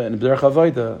 rus in B'derech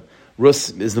Avoda, rus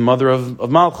is the mother of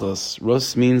Malchus.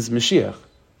 Rus means Mashiach.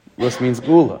 Rus means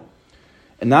Gula.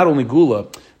 And not only Gula,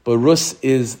 but rus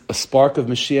is a spark of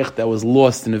Mashiach that was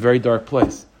lost in a very dark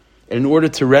place. And in order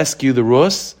to rescue the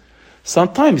rus,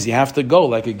 sometimes you have to go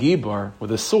like a Gibar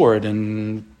with a sword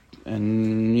and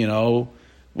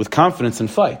with confidence and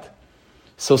fight.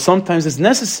 So sometimes it's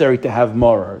necessary to have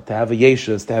Marar, to have a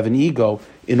Yeshus, to have an ego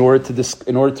in order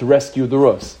to rescue the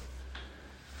Rus.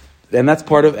 And that's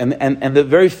part of, and the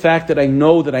very fact that I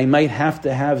know that I might have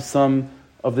to have some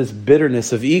of this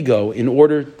bitterness of ego in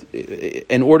order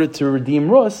to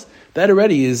redeem Rus, that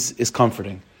already is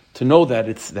comforting. To know that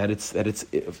it's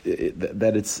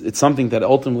something that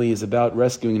ultimately is about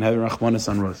rescuing and having Rachmanis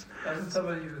on Rus. Doesn't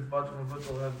somebody with bottom of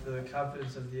have the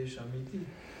confidence of the Yesh Amiti?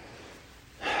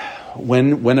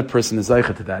 When a person is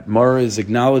zeicha to that, Mara is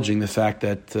acknowledging the fact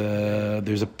that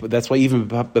that's why even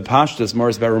b'pashtus Mara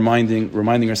is about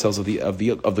reminding ourselves of the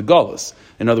galus.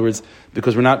 In other words,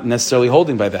 because we're not necessarily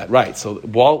holding by that, right? So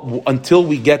until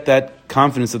we get that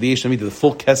confidence of the Yesh Amiti, the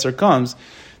full keser comes,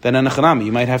 then anachanami,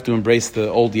 you might have to embrace the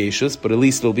old Yeshus, but at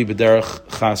least it'll be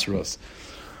b'derech chas rus.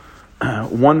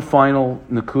 One final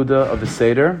nakuda of the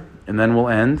Seder, and then we'll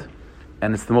end.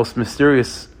 And it's the most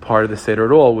mysterious part of the Seder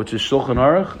at all, which is Shulchan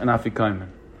Aruch and Afikomen.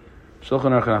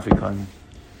 Shulchan Aruch and Afikomen.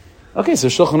 Okay, so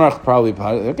Shulchan Aruch probably,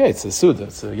 it's a Suda,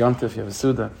 it's a Yontif, you have a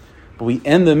Suda. But we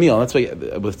end the meal, that's why,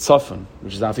 with Tzafon,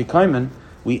 which is Afikomen,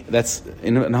 that's,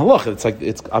 in Halach, it's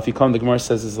Afikomen, the Gemara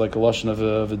says, is like a lashon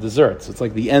of a dessert. So it's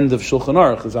like the end of Shulchan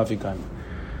Aruch is Afikomen.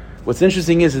 What's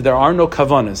interesting is that there are no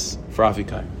kavanas for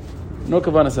Afikomen. No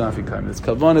kavanas in Afikomen. It's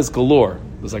kavanas galore.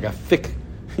 There's like a thick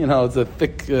It's a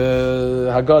thick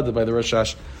Haggadah by the Rosh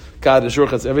Hashanah. Kaddish,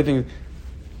 Urchatz, everything.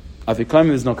 Afikayim,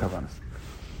 there's no kavanas.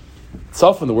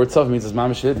 Tzafon, the word tzafon means it's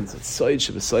mamash hidden. So it's soid,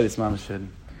 shebessoid, it's mamash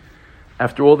hidden.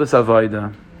 After all this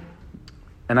avodah,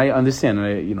 and I understand,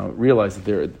 and I realize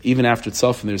that even after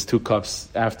tzafon, there's 2 cups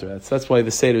after that. So that's why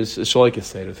the seder is a shloikah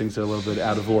seder. Things are a little bit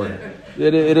out of order.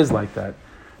 It is like that.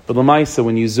 But l'maisa,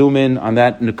 when you zoom in on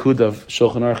that nekuda of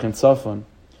Shulchan Aruch and tzafon,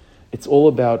 it's all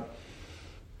about.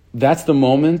 That's the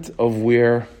moment of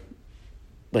where,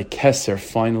 like Keser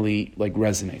finally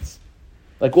resonates.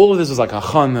 Like all of this was like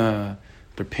achana,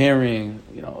 preparing.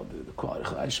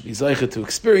 I should be zeicha to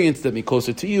experience that, be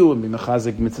closer to you, and be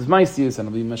mechazik mitzvahs ma'asiyos,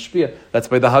 and be mashpia. That's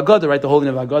by the Haggadah, right? The holy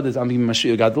name of Haggadah is I'm being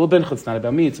mashpia. God bench. It's not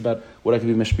about me. It's about what I can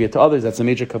be mashpia to others. That's a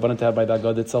major kavanah to have by the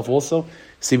Haggadah itself. Also,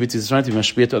 sibit is trying to be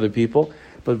mashpia to other people.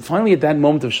 But finally, at that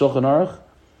moment of Shulchan Aruch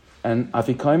and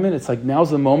Afikaimen, it's like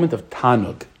now's the moment of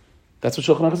tanug. That's what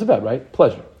Shulchan Aruch is about, right?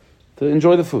 Pleasure, to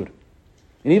enjoy the food,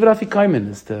 and even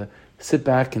Afikaimen is to sit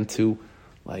back and to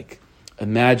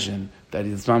imagine that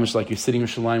it's mamish like you're sitting in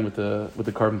Shalayim with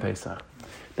the carbon Pesach.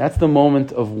 That's the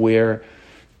moment of where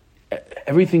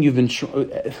everything you've been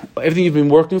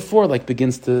working for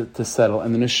begins to settle,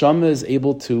 and the neshama is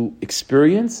able to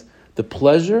experience the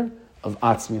pleasure of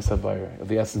atzmiyas havayra, of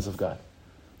the essence of God.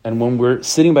 And when we're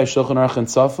sitting by Shulchan Aruch and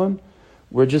Tzafon,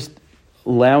 we're just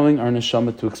allowing our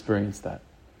neshama to experience that.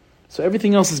 So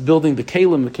everything else is building the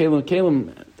kelim,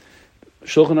 Shulchan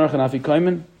Aruch and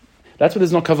Afikaimen. That's why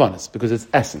there's no kavanas, because it's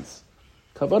essence.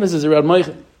 Kavanas is around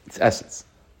moich. It's essence.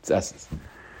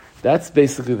 That's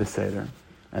basically the seder.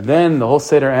 And then the whole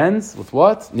seder ends with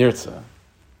what? Nirtza.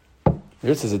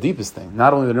 Nirtza is the deepest thing.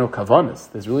 Not only are there no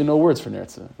kavanas, there's really no words for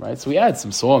nirtza, right? So we add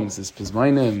some songs, it's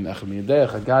pizmainim, echem yedech,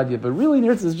 hagadia, but really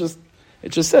nirtza is just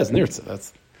says nirtza.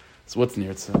 That's what's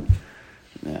nirtza.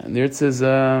 Yeah, nirtza is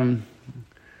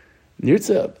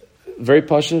nirtza, very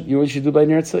pashut. You know what you do by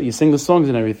nirtza? You sing the songs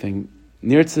and everything.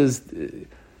 Nirtza is,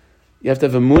 you have to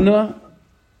have a munah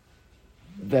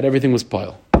that everything was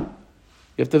pile. You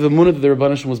have to have a munah that the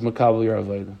Rebbeinu Shalom was makabel your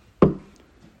avodah.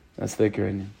 That's the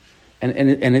Ikarian.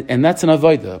 And that's an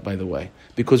avodah, by the way,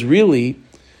 because really,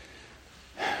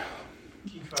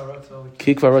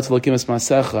 kikva ratz lokimas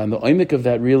masecha, and the oimik of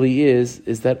that really is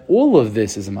that all of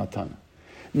this is a matana.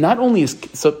 Not only is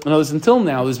until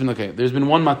now there's been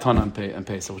one matana on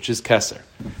Pesach, which is keser,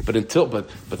 but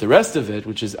the rest of it,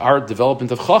 which is our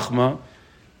development of chachma,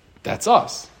 that's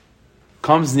us.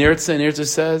 Comes Nirtza, and Nirtza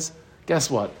says,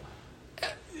 guess what?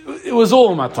 It was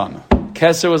all matana.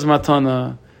 Keser was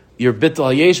matana. Your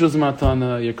bittul hayesh was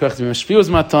matana. Your koch mashpi was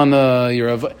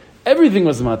matana. Everything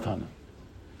was matana.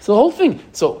 So the whole thing.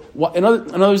 So in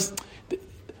other words,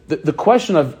 the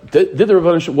question of did the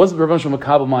Rebbeinu Shalom, was the Rebbeinu Shalom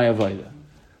makabel my avodah?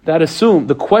 That assumed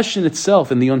the question itself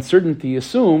and the uncertainty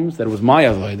assumes that it was my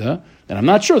avodah, and I'm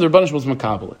not sure the Rebbeinu Shalom was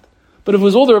makabel it. But if it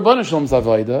was all the Rebbeinu Shalom's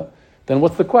avodah, then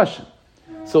what's the question?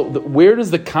 So where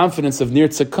does the confidence of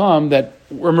Nirtza come that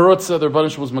we're merutza, the Rebbeinu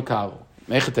Shalom was makabel?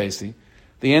 Mechatesi.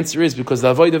 The answer is because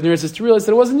the avodah of Nirtza is to realize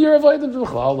that it wasn't your avodah. The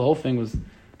whole thing was the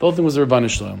Rebbeinu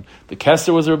Shalom. The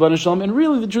Keser was the Rebbeinu Shalom, and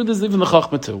really the truth is even the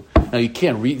Chachma too. Now you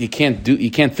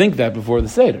can't think that before the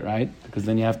Seder, right? Because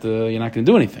then you're not going to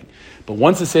do anything. But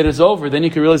once the Seder is over, then you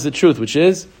can realize the truth, which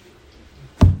is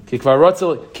kikvar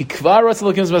ratzel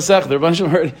lokimas masech. The Rebbeinu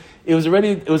Shalom heard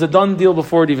it was a done deal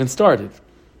before it even started.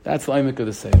 That's the imik of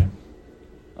the Seder.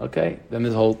 Okay, then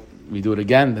we do it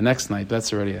again the next night.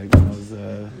 That's already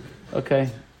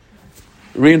okay.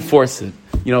 Reinforce it.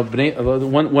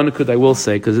 One could I will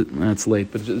say because it's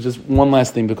late, but just one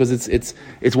last thing because it's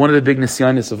one of the big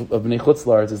nisyanis of Bnei Chutz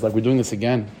La'aretz is we're doing this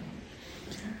again.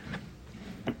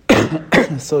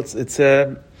 So it's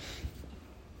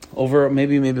over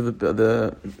maybe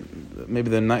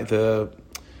the night the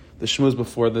shmuz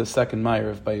before the second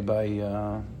Ma'ariv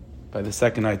by the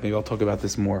second night. Maybe I'll talk about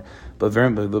this more, but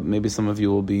maybe some of you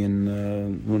will be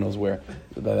in who knows where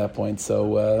by that point.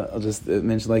 So I'll just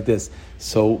mention like this.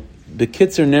 So the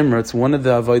Kitzer Nimrutz, one of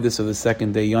the avodas of the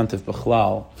second day Yontif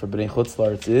B'chlal for Bnei Chutz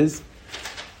La'aretz is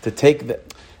to take the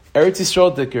Eretz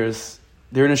Yisrael dickers.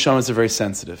 Their neshamas are very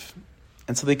sensitive,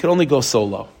 and so they could only go so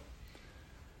low.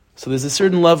 So there's a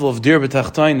certain level of dir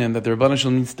b'tachtainim that the Rebbeinu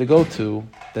Shalom needs to go to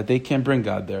that they can't bring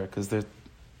God there because they're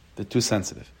too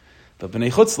sensitive. But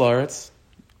B'nei Chutz La'aretz,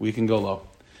 we can go low.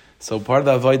 So part of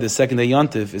the avodah, the second day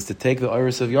Yontif, is to take the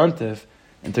iris of Yontif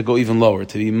and to go even lower,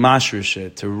 to be mashrish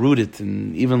it, to root it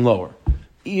in even lower.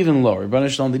 Rebbeinu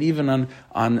Shalom that even on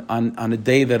a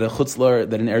day that a Chutz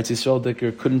La'aretz, that an Eretz Yisrael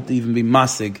dicker couldn't even be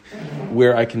masig,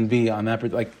 where I can be on that,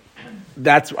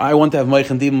 that's I want to have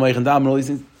Moich and Dam and all these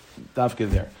things. Dafke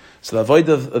there. So the avoid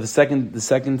of the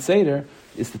second Seder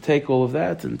is to take all of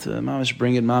that and to mamish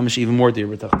bring it mamish even more dear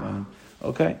b'tachtanim.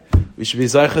 Okay, we should be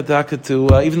zaychet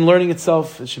to even learning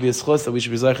itself. It should be a schos that we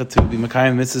should be zaychet to be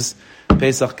makayim mitzvahs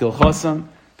Pesach kilchosam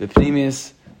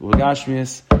bepnimis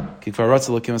uvagashmius kikvar ratzah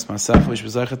lokimas masach. We should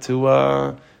be zaychet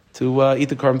to eat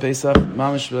the korban Pesach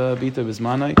mamish bita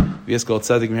bismanai v'yes kol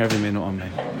tzadik mehervi meinu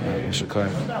amen.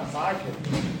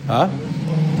 Huh?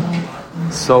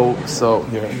 So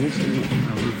here.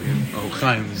 Oh,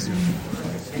 Chaim is here.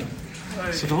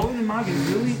 So the whole Magid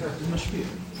really mashpia.